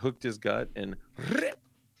 He hooked his gut, and the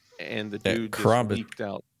Yeah, dude just karambit. leaked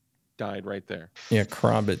out, died right there. Yeah,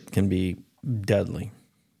 karambit can be deadly.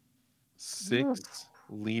 6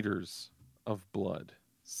 liters of blood.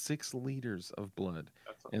 6 liters of blood.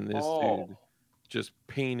 That's And this Oh. dude just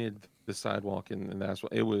painted the sidewalk, and that's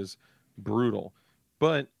what it was, brutal.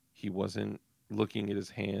 But he wasn't looking at his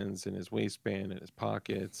hands and his waistband and his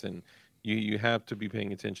pockets, and You have to be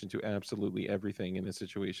paying attention to absolutely everything in a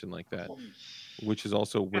situation like that, which is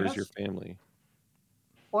also And where's your that's family?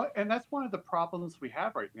 and that's one of the problems we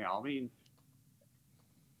have right now. I mean,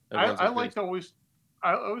 Everyone's I like like this. to always,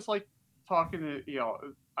 I always like talking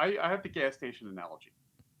to I have the gas station analogy.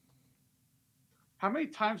 How many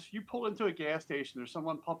times you pull into a gas station, there's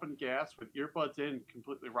someone pumping gas with earbuds in,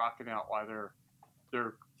 completely rocking out while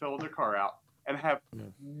they're filling their car out, and have Yeah.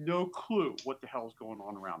 no clue what the hell's going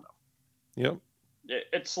on around them. Yep.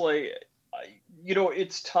 It's like,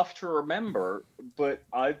 it's tough to remember, but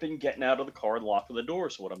I've been getting out of the car and locking the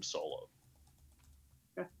doors when I'm solo.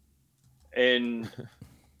 Yeah. And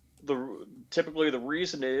typically the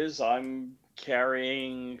reason is I'm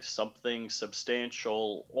carrying something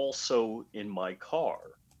substantial also in my car,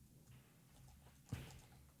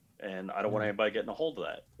 and I don't want Yeah. anybody getting a hold of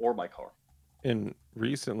that or my car. And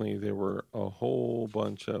recently there were a whole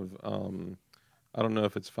bunch of I don't know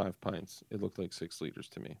if it's 5 pints. It looked like 6 liters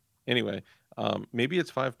to me. Anyway, maybe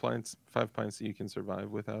it's 5 pints that you can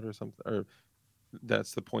survive without or something, or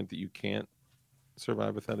that's the point that you can't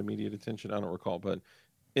survive without immediate attention. I don't recall, but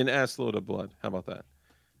an ass load of blood. How about that?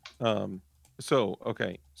 Um, so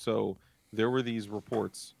there were these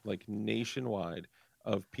reports like nationwide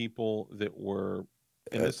of people that were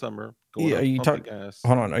in Uh, the summer going yeah, are out to you pump the talk? gas.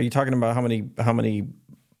 Hold on. Are you talking about how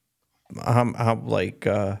like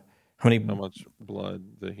how How many much blood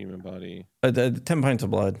the human body? the 10 pints of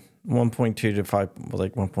blood, 1.2 to 5,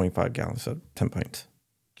 like 1.5 gallons of 10 pints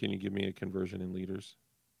Can you give me a conversion in liters?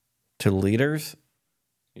 to liters?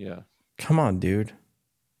 Yeah, Come on, dude.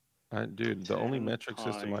 dude. The only 10 metric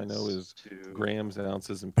system I know pints is to, grams,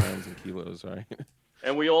 ounces, and pounds and kilos. All right.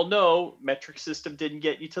 and we all know metric system didn't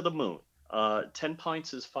get you to the moon. 10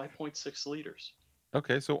 pints is 5.6 liters.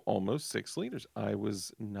 Okay, so almost 6 liters. I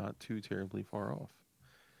was not too terribly far off.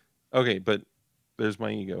 Okay, but there's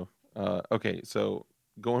my ego. Okay, so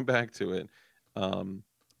going back to it, um,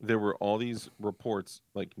 there were all these reports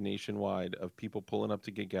like nationwide of people pulling up to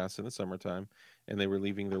get gas in the summertime, and they were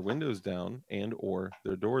leaving their windows down and or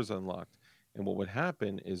their doors unlocked. And what would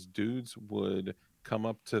happen is dudes would come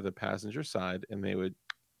up to the passenger side and they would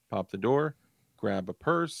pop the door, grab a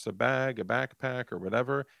purse, a bag, a backpack, or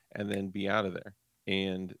whatever, and then be out of there.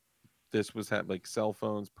 And this was like cell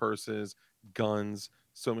phones, purses, guns,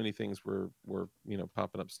 so many things were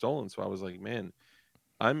popping up stolen. So I was like, man,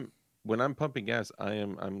 I'm when I'm pumping gas,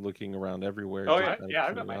 I'm looking around everywhere Oh just yeah.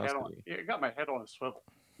 out of I've got my head on curiosity. I got my head on a swivel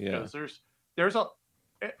Yeah. because there's a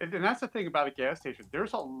and that's the thing about a gas station.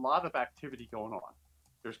 There's a lot of activity going on.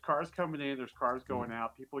 There's cars coming in, there's cars going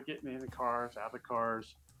out. People are getting in the cars, out of the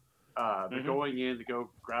cars. They're going in to go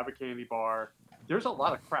grab a candy bar. There's a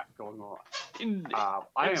lot of crap going on.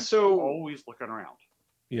 I am so always looking around.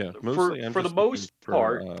 Yeah, for mostly I'm for the just looking most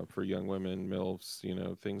part, for young women, milfs,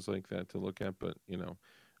 things like that to look at. But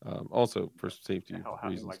also for safety Hell, how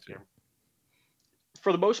many reasons like too.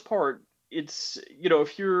 it's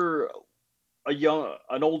if you're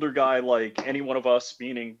an older guy like any one of us,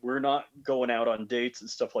 meaning we're not going out on dates and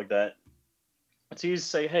stuff like that. It's easy to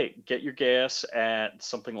say, hey, get your gas at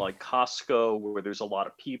something like Costco where there's a lot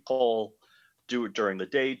of people, do it during the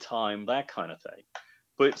daytime, that kind of thing.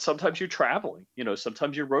 But sometimes you're traveling,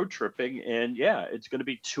 sometimes you're road tripping, and yeah, it's going to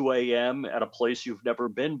be 2 a.m. at a place you've never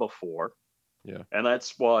been before. Yeah. And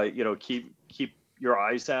that's why, keep your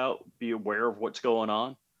eyes out, be aware of what's going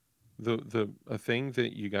on. A thing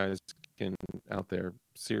that you guys can out there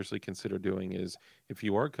seriously consider doing is if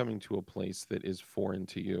you are coming to a place that is foreign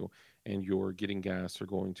to you and you're getting gas or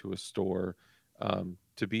going to a store,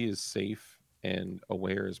 to be as safe and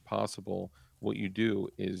aware as possible, what you do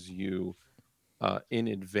is you in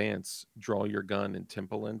advance draw your gun and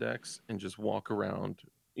temple index and just walk around,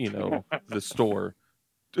 the store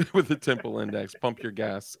with the temple index, pump your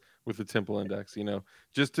gas with the temple index,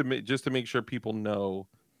 just to make sure people know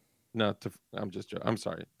not to. I'm just joking. I'm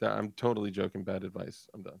sorry. I'm totally joking. Bad advice.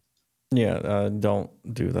 I'm done. Yeah, don't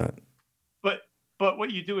do that. But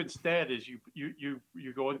what you do instead is you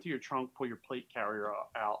go into your trunk, pull your plate carrier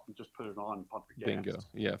out, and just put it on and pump your gas. Bingo.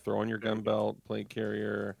 Yeah, throw on your There you gun go. belt, plate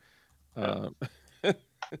carrier. Yeah.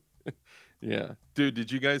 Yeah, dude.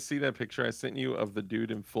 Did you guys see that picture I sent you of the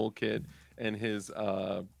dude in full kit and his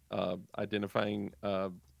identifying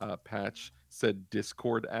patch said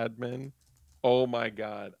Discord admin? Oh my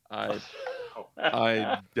god,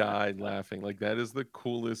 I died laughing. Like that is the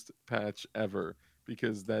coolest patch ever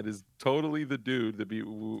because that is totally the dude that be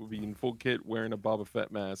in full kit wearing a Boba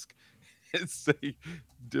Fett mask and say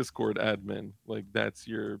Discord admin. Like that's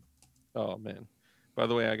your. Oh man. By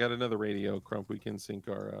the way, I got another radio, Crump. We can sync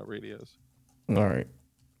our radios. All right.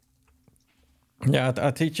 Yeah,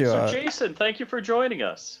 I'll teach you. So, Jason, thank you for joining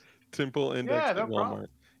us. Temple Index Yeah, at no Walmart. problem.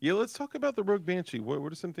 Yeah, let's talk about the Rogue Banshee.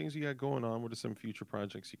 What are some things you got going on? What are some future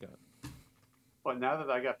projects you got? But now that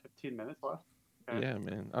I got 15 minutes left, okay. Yeah,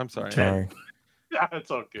 man. I'm sorry. Sorry. Yeah, it's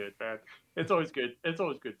all good, man. It's always good. It's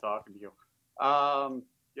always good talking to you.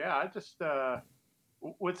 Yeah, I just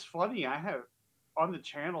what's funny, I have on the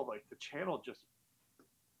channel, like the channel just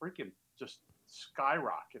freaking just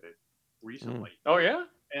skyrocketed recently. Oh yeah.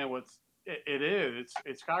 And it's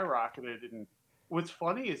skyrocketed, and what's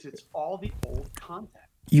funny is it's all the old content.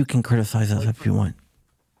 You can criticize us if you want.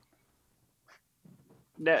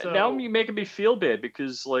 Now you're making me feel bad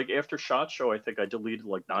because, like, after SHOT Show, I think I deleted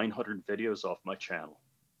like 900 videos off my channel.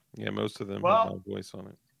 Yeah, most of them have Well- my voice on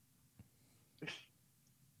it.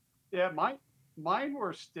 Yeah, mine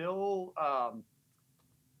were still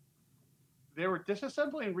they were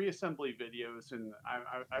disassembly and reassembly videos, and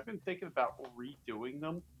I've been thinking about redoing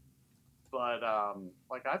them, but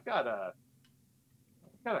like I've got a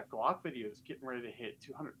Glock video that's getting ready to hit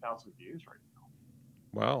 200,000 views right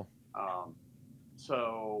Wow. now.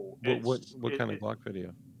 So What kind of Glock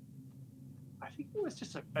video? I think it was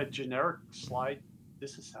just a generic slide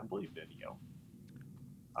disassembly video.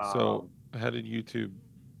 So how did YouTube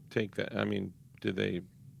take that? I mean, did they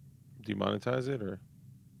demonetize it or?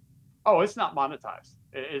 Oh, it's not monetized.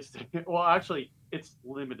 It's well, actually, it's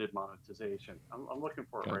limited monetization. I'm looking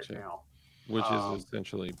for it Gotcha. right now. Which is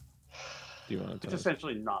essentially demonetized. It's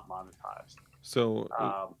essentially not monetized. So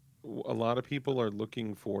a lot of people are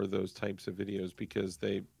looking for those types of videos because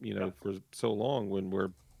they, for so long when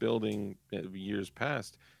we're building years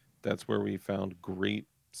past, that's where we found great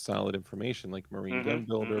solid information like Marine Gun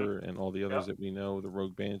Builder and all the others that we know, the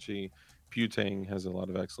Rogue Banshee. Putang has a lot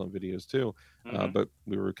of excellent videos too, but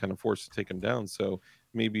we were kind of forced to take them down. So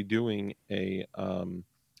maybe doing a,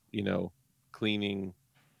 cleaning,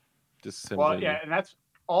 disassembly. Well, yeah, and that's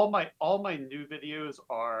all my new videos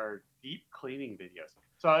are deep cleaning videos.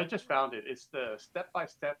 So I just found it. It's the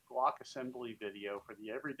step-by-step Glock assembly video for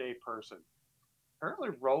the everyday person.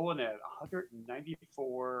 Currently rolling at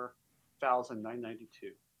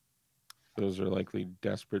 194,992. Those are likely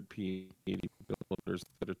desperate P80 builders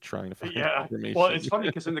that are trying to find information. Well, it's funny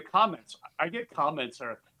because in the comments, I get comments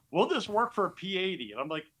are, "Will this work for a P80?" And I'm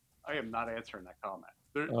like, I am not answering that comment.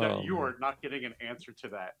 You are not getting an answer to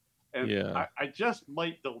that. And I just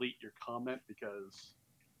might delete your comment because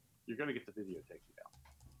you're going to get the video taken down.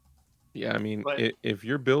 Yeah, I mean, if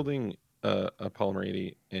you're building a Polymer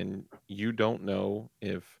 80 and you don't know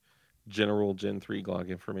if general Gen 3 Glock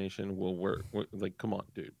information will work, like, come on,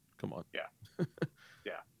 dude. Come on. Yeah.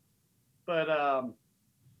 Yeah. But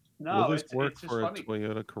no, will this work it's just for funny. a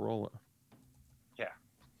Toyota Corolla? Yeah.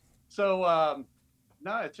 So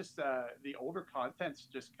no, it's just the older content's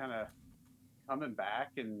just kind of coming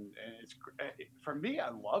back, and it's for me.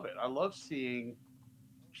 I love it. I love seeing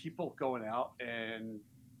people going out and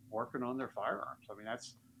working on their firearms. I mean,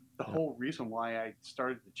 that's the whole reason why I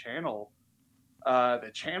started the channel.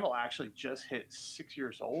 The channel actually just hit 6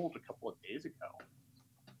 years old a couple of days ago.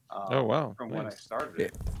 Oh wow! From when I started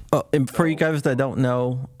it. And for you guys that don't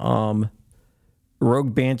know,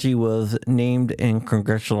 Rogue Banshee was named in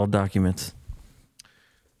congressional documents.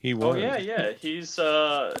 He was. Oh yeah. He's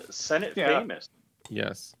Senate famous.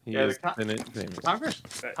 Yes, he is Senate famous.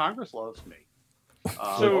 Congress loves me.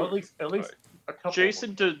 So at least a couple.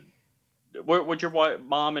 Jason, what would your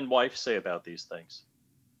mom and wife say about these things?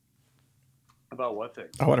 About what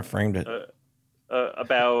things? I would have framed it.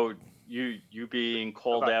 About you being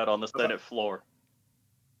called out on the Senate floor.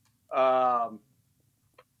 I'm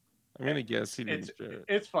gonna guess he didn't share it.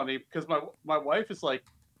 It's funny because my wife is like,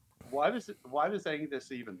 why does any of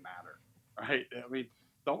this even matter? Right? I mean,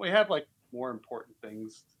 don't we have like more important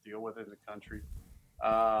things to deal with in the country?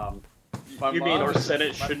 You mean our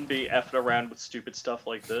Senate shouldn't be effing around with stupid stuff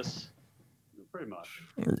like this? Pretty much.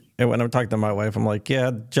 And when I'm talking to my wife, I'm like,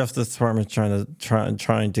 "Yeah, Justice Department's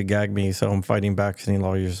trying to gag me, so I'm fighting back city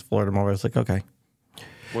lawyers, Florida." My wife's like, "Okay."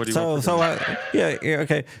 What do you want from me?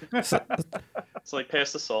 Okay. So, it's like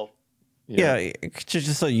pass the salt. Yeah, you're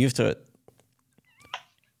just so used to it.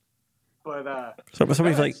 But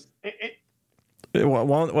somebody's like,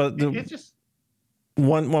 it's just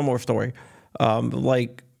one more story.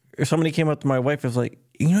 Like somebody came up to my wife and was like,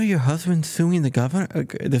 your husband's suing the governor.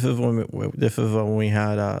 This is when we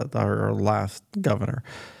had our last governor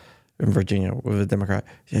in Virginia with a Democrat.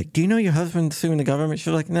 She's like, do you know your husband's suing the government?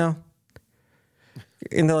 She's like, no.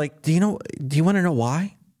 And they're like, do you want to know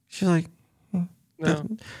why? She's like, no.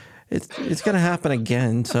 It's gonna happen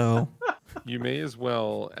again. So you may as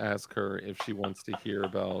well ask her if she wants to hear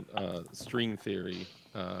about string theory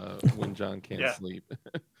when John can't sleep.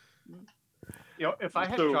 if I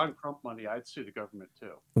had So- John Crump money, I'd sue the government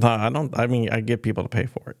too. No, I don't. I mean, I get people to pay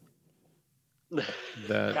for it.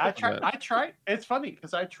 That, Yeah, I tried. that- I tried. It's funny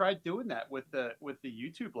because I tried doing that with the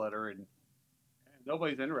YouTube letter, and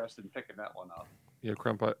nobody's interested in picking that one up. yeah,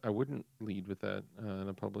 Crump. I wouldn't lead with that in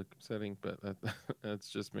a public setting, but that's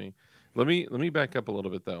just me. Let me back up a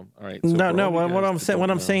little bit though. All right. So No, for no. all the What guys I'm that saying, what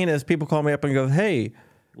don't I'm know, saying is, people call me up and go, "Hey,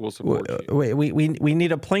 we'll support you. we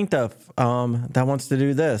need a plaintiff that wants to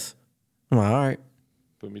do this." I'm like, all right.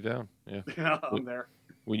 Put me down. Yeah. I'm there.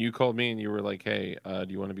 When you called me and you were like, "Hey, do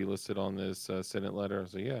you want to be listed on this Senate letter?" I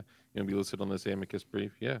was like, "Yeah." You want to be listed on this amicus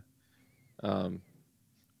brief? Yeah.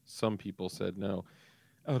 Some people said no,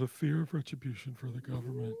 out of fear of retribution for the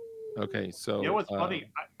government. Okay, so You know what's funny?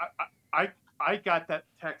 I got that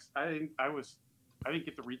text. I didn't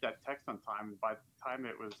get to read that text on time. And by the time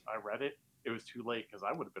I read it, it was too late because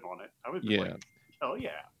I would have been on it. I would have been Yeah. like, hell yeah.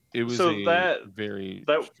 It was So a very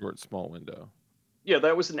that- short, small window. Yeah,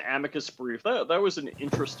 that was an amicus brief. That was an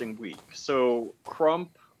interesting week. So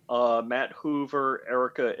Crump, Matt Hoover,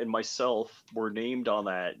 Erica, and myself were named on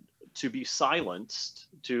that to be silenced,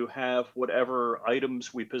 to have whatever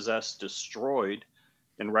items we possess destroyed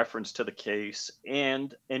in reference to the case,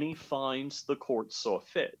 and any fines the court saw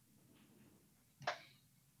fit.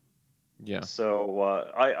 Yeah. So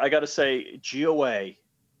I got to say, GOA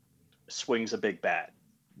swings a big bat.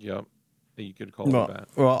 Yep. You could call it that.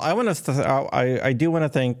 Well, I want to. I do want to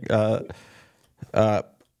thank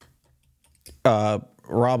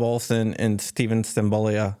Rob Olson and Steven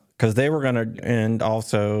Stambolia, because they were gonna, and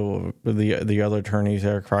also the other attorneys,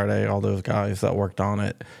 Eric Friday, all those guys that worked on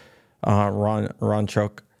it, Ron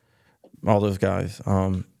Chook, all those guys,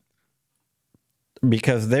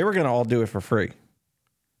 because they were gonna all do it for free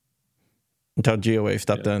until GOA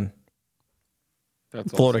stepped in.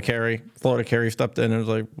 That's Florida awesome. Carry stepped in and was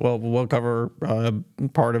like, well, we'll cover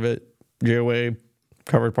part of it. GOA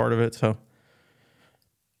covered part of it. So,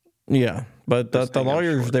 yeah. But This the thing I'm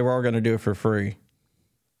lawyers, sure. they were all going to do it for free.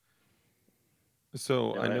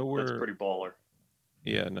 So Yeah, I know that's we're pretty baller.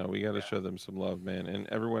 yeah, no, we got to show them some love, man. And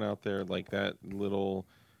everyone out there, like that little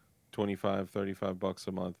 25, 35 bucks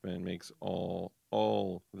a month, man, makes all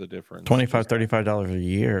the difference. $35 a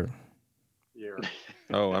year. Yeah.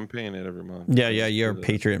 Oh, I'm paying it every month. Yeah, you're a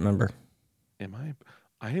Patriot member. Am I?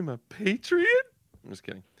 I am a patriot. I'm just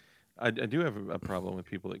kidding. I do have a problem with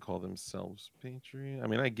people that call themselves patriot. I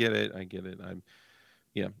mean, I get it.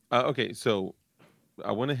 Yeah. Okay, so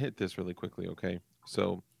I want to hit this really quickly. Okay,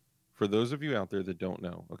 so for those of you out there that don't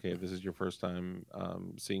know, okay, if this is your first time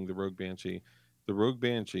seeing the Rogue Banshee, the Rogue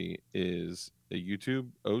Banshee is a YouTube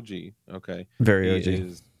OG. Okay, Very he OG.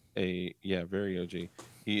 is very OG.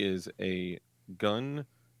 He is a gun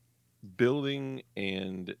building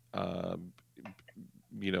and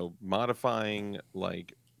modifying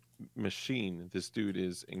like machine. This dude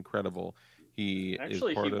is incredible.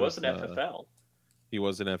 Actually, is part he was an of, FFL. He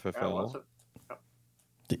was an Yeah, FFL. was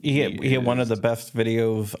it? He had one of is- the best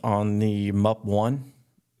videos on the MUP 1.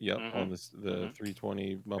 Yep, Mhm. on this the Mhm.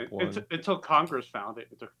 320 MUP one. Until Congress found it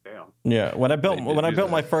and took it down. Yeah, when I built They did do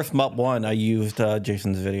my that. first MUP 1, I used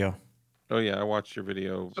Jason's video. Oh yeah, I watched your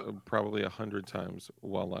video probably 100 times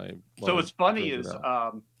while I. So what's funny drove it is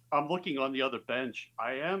out. I'm looking on the other bench.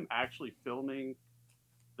 I am actually filming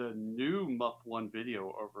the new MUP 1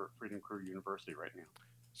 video over at Freedom Crew University right now.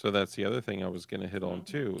 So that's the other thing I was going to hit on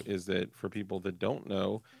too, is that for people that don't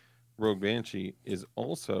know, Rogue Banshee is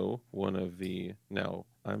also one of the. Now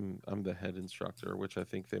I'm the head instructor, which I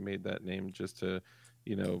think they made that name just to,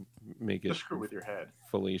 make it Just screw with your head.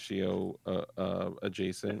 fellatio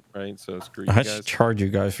adjacent, right? So screw you I guys. should charge you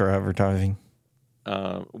guys for advertising.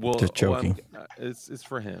 Well, Just joking. It's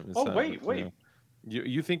for him. It's Oh, not, wait.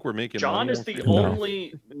 You think we're making John money is off the Freedom? No.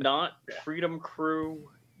 only not Freedom Crew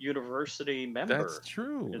University member. That's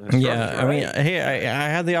true. It's That's Yeah, right. I mean, hey, I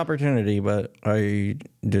had the opportunity, but I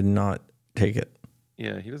did not take it.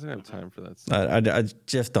 Yeah, he doesn't have time for that stuff. I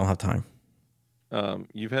just don't have time.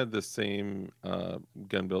 You've had the same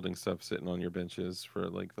gun building stuff sitting on your benches for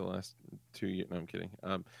like the last 2 years. No, I'm kidding.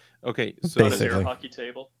 Okay, so Not a Basically. hockey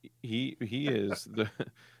table. he is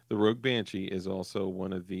the Rogue Banshee is also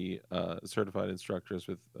one of the certified instructors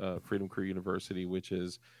with Freedom Crew University, which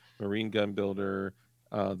is Marine Gun Builder,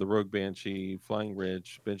 the Rogue Banshee, Flying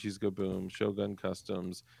Rich, Banshees Go Boom, Shogun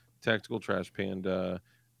Customs, Tactical Trash Panda,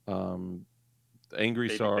 Angry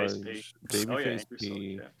Babyface Sarge, P. Babyface Oh, yeah, Angry P, Sarge,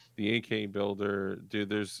 yeah. the AK Builder. Dude,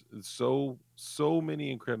 there's so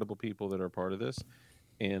many incredible people that are part of this,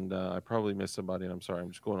 and I probably missed somebody, and I'm sorry,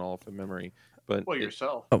 I'm just going off of memory. But Well,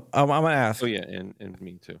 yourself. Oh, I'm gonna ask. oh yeah, and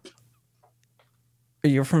me too.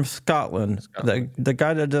 You're from Scotland. Scotland. The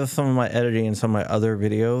guy that does some of my editing and some of my other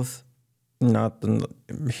videos. Not the,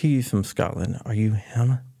 he's from Scotland. Are you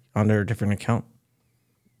him? Under a different account?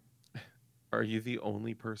 Are you the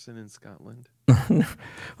only person in Scotland? Well,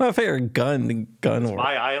 I figured gun It's war.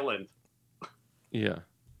 my island. Yeah.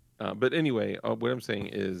 But anyway, what I'm saying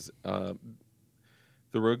is the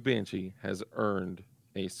Rogue Banshee has earned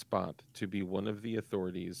a spot to be one of the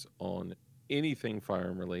authorities on anything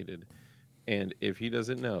firearm related. And if he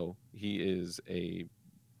doesn't know, he has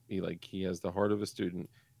the heart of a student.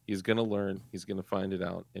 He's going to learn, he's going to find it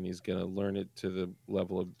out, and he's going to learn it to the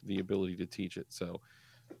level of the ability to teach it. So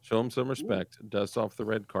show him some respect, dust off the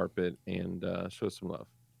red carpet, and show some love.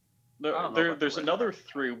 There's another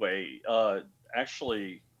three-way.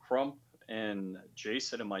 Actually, Crump and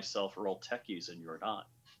Jason and myself are all techies, and you're not.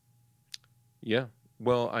 Yeah.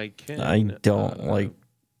 Well, I can. I don't like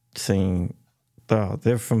saying, oh,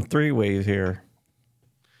 they're from three ways here.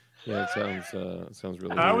 Yeah, it sounds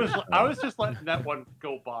really. I weird. was was just letting that one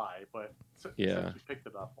go by, but Yeah. since you picked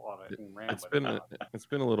it up on it and ran It's with been it. it's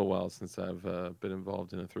been a little while since I've been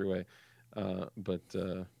involved in a three-way, but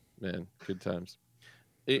man, good times.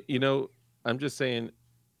 I'm just saying,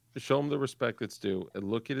 show him the respect that's due. And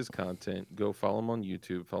look at his content. Go follow him on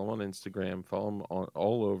YouTube. Follow him on Instagram. Follow him on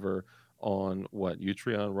all over on what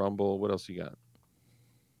Utreon, Rumble. What else you got?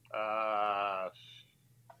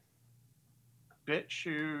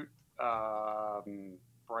 BitChute,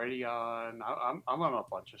 Brighteon. I'm on a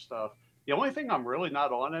bunch of stuff. The only thing I'm really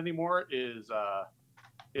not on anymore is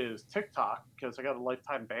TikTok because I got a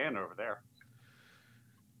lifetime ban over there.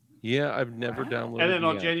 Yeah, I've never downloaded. And then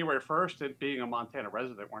on the app. January 1st, it being a Montana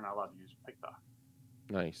resident, we're not allowed to use TikTok.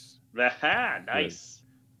 Nice. Nice.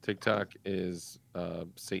 TikTok is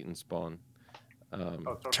Satan spawn.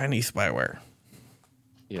 Chinese spyware.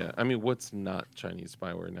 Yeah, I mean, what's not Chinese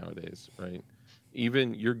spyware nowadays, right?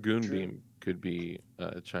 Even your Goonbeam could be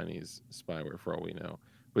Chinese spyware for all we know.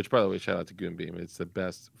 Which, by the way, shout out to Goonbeam. It's the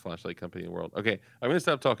best flashlight company in the world. Okay, I'm going to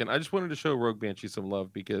stop talking. I just wanted to show Rogue Banshee some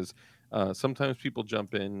love because sometimes people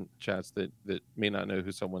jump in chats that may not know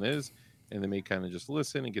who someone is, and they may kind of just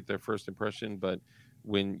listen and get their first impression. But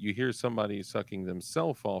when you hear somebody sucking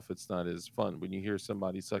themselves off, it's not as fun. When you hear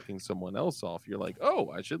somebody sucking someone else off, you're like,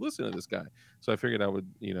 oh, I should listen to this guy. So I figured I would,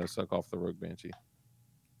 suck off the Rogue Banshee.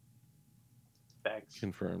 Thanks.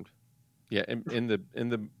 Confirmed. Yeah, in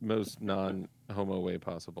the most non-homo way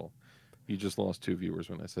possible. You just lost 2 viewers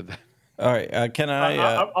when I said that. All right, can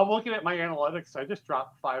I? I'm looking at my analytics. I just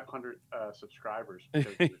dropped 500 subscribers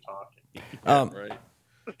because you're talking. Right.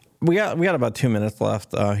 We got about 2 minutes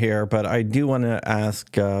left here, but I do want to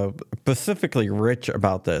ask specifically Rich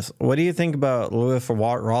about this. What do you think about Louis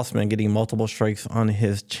Rossman getting multiple strikes on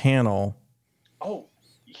his channel? Oh,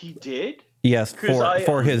 he did? Yes,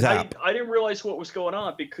 for his app. I didn't realize what was going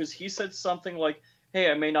on because he said something like, hey,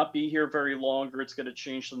 I may not be here very long or it's going to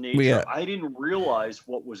change the nature. Yeah. I didn't realize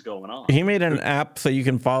what was going on. He made an app so you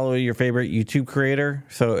can follow your favorite YouTube creator.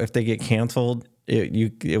 So if they get canceled,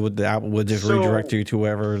 the app would just redirect you to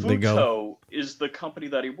wherever they go. Futo is the company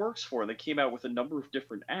that he works for, and they came out with a number of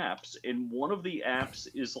different apps. And one of the apps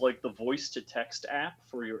is like the voice-to-text app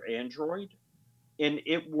for your Android. And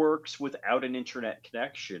it works without an internet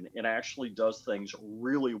connection and actually does things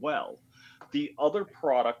really well. The other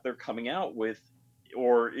product they're coming out with,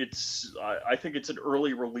 or I think it's an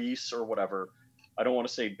early release or whatever. I don't want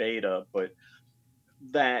to say beta, but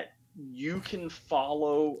that you can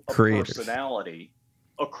follow a personality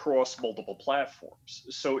across multiple platforms.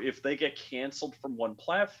 So if they get canceled from one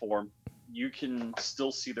platform, you can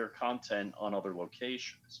still see their content on other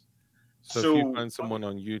locations. So if you find someone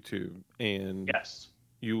on YouTube and yes,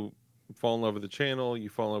 you fall in love with the channel, you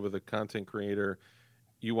fall in love with the content creator,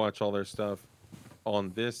 you watch all their stuff,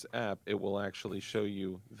 on this app, it will actually show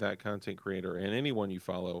you that content creator and anyone you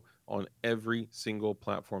follow on every single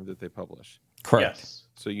platform that they publish. Correct. Yes.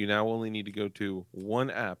 So you now only need to go to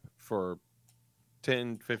one app for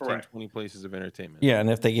 10, 15, Correct. 20 places of entertainment. Yeah, and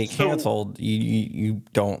if they get canceled, you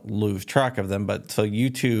don't lose track of them. But so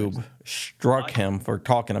YouTube struck him for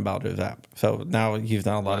talking about his app. So now he's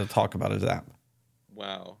not allowed to talk about his app.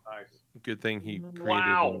 Wow. Nice. Good thing he created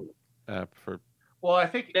an app for... Well, I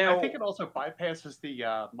think it also bypasses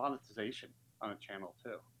the monetization on a channel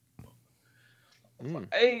too.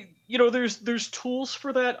 There's tools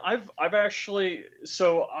for that. I've actually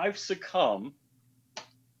I've succumbed,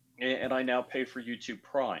 and I now pay for YouTube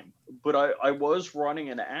Prime. But I was running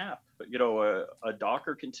an app, a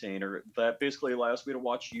Docker container that basically allows me to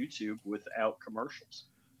watch YouTube without commercials.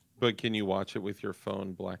 But can you watch it with your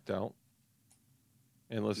phone blacked out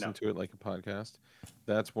and listen to it like a podcast?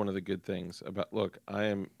 That's one of the good things about. Look,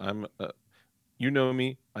 I'm you know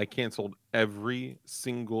me. I canceled every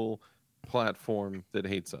single platform that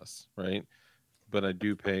hates us, right? But I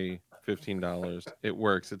do pay $15. It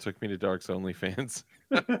works. It took me to Dark's OnlyFans.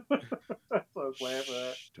 That's what I was laughing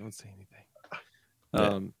at. Shh, don't say anything.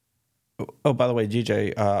 Yeah. Oh, by the way,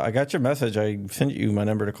 GJ, I got your message. I sent you my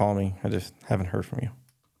number to call me. I just haven't heard from you.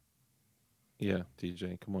 Yeah,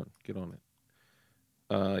 DJ, come on, get on it.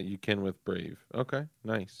 You can with Brave. Okay,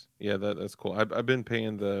 nice. Yeah, that's cool. I've been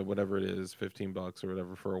paying the whatever it is, $15 or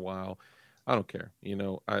whatever for a while. I don't care.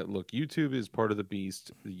 I look. YouTube is part of the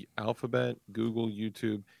beast. The Alphabet, Google,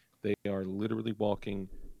 YouTube, they are literally walking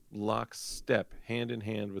lockstep, hand in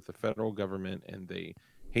hand with the federal government, and they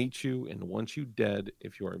hate you and want you dead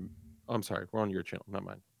if you are. I'm sorry, we're on your channel, not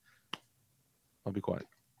mine. I'll be quiet.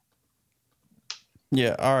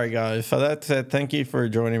 Yeah. All right, guys. So that's it. Thank you for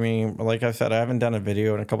joining me. Like I said, I haven't done a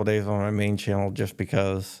video in a couple days on my main channel just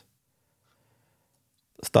because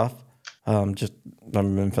stuff. Just I've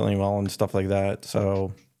been feeling well and stuff like that.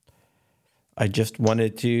 So I just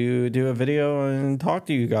wanted to do a video and talk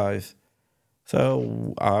to you guys.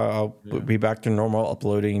 So I'll be back to normal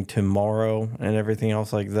uploading tomorrow and everything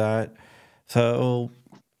else like that. So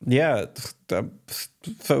yeah.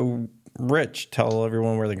 So Rich, tell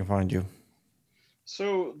everyone where they can find you.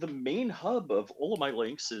 So the main hub of all of my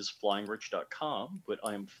links is flyingrich.com, but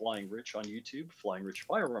I am Flying Rich on YouTube, Flying Rich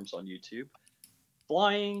Firearms on YouTube,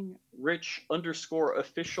 Flying Rich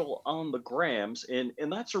 _official on the grams, and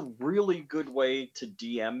that's a really good way to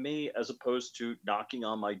DM me as opposed to knocking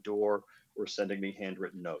on my door or sending me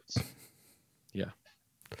handwritten notes. Yeah.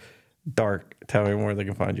 Dark, tell everyone where they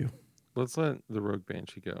can find you. Let's let the Rogue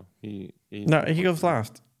Banshee go. He goes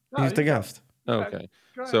last. No, He's the guest. Okay.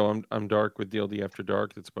 So I'm Dark with DLD After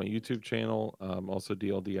Dark. That's my YouTube channel. Also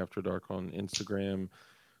DLD After Dark on Instagram,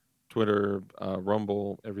 Twitter,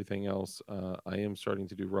 Rumble, everything else. I am starting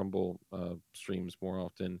to do Rumble streams more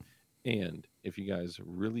often. And if you guys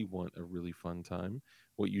really want a really fun time,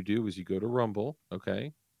 what you do is you go to Rumble,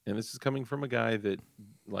 okay? And this is coming from a guy that,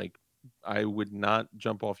 like, I would not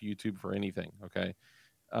jump off YouTube for anything, okay?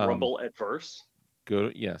 Rumble adverse?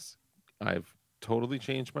 Yes. I've totally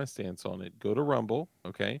changed my stance on it. Go to Rumble,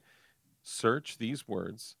 okay? Search these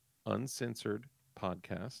words, uncensored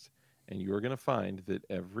podcast, and you're going to find that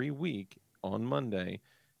every week on Monday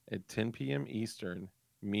at 10 p.m. Eastern,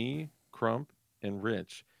 me, Crump, and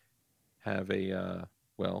Rich have an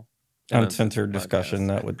uncensored discussion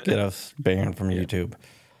that would get us banned from YouTube.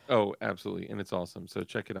 Oh, absolutely. And it's awesome. So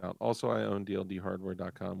check it out. Also, I own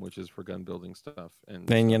dldhardware.com, which is for gun building stuff. And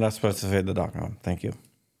you're not supposed to say the .com. Thank you.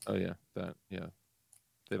 Oh, yeah.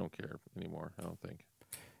 They don't care anymore, I don't think.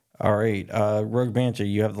 All right. Rogue Banshee,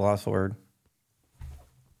 you have the last word.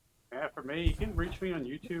 Yeah, for me, you can reach me on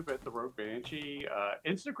YouTube at the Rogue Banshee,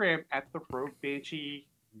 Instagram at the Rogue Banshee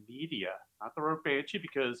Media, not the Rogue Banshee,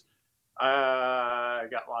 because I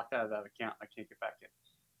got locked out of that account. I can't get back in.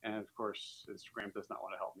 And of course, Instagram does not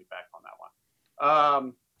want to help me back on that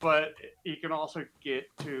one. But you can also get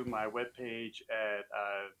to my webpage at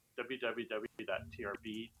www.trb.fyi.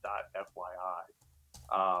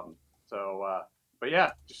 But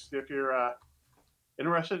yeah, just if you're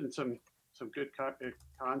interested in some good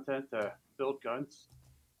content to build guns,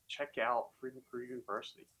 check out Freedom Crew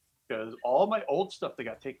University, because all my old stuff that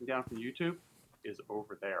got taken down from YouTube is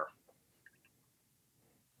over there.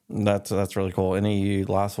 That's really cool. Any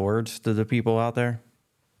last words to the people out there?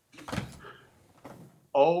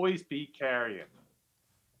 Always be carrying.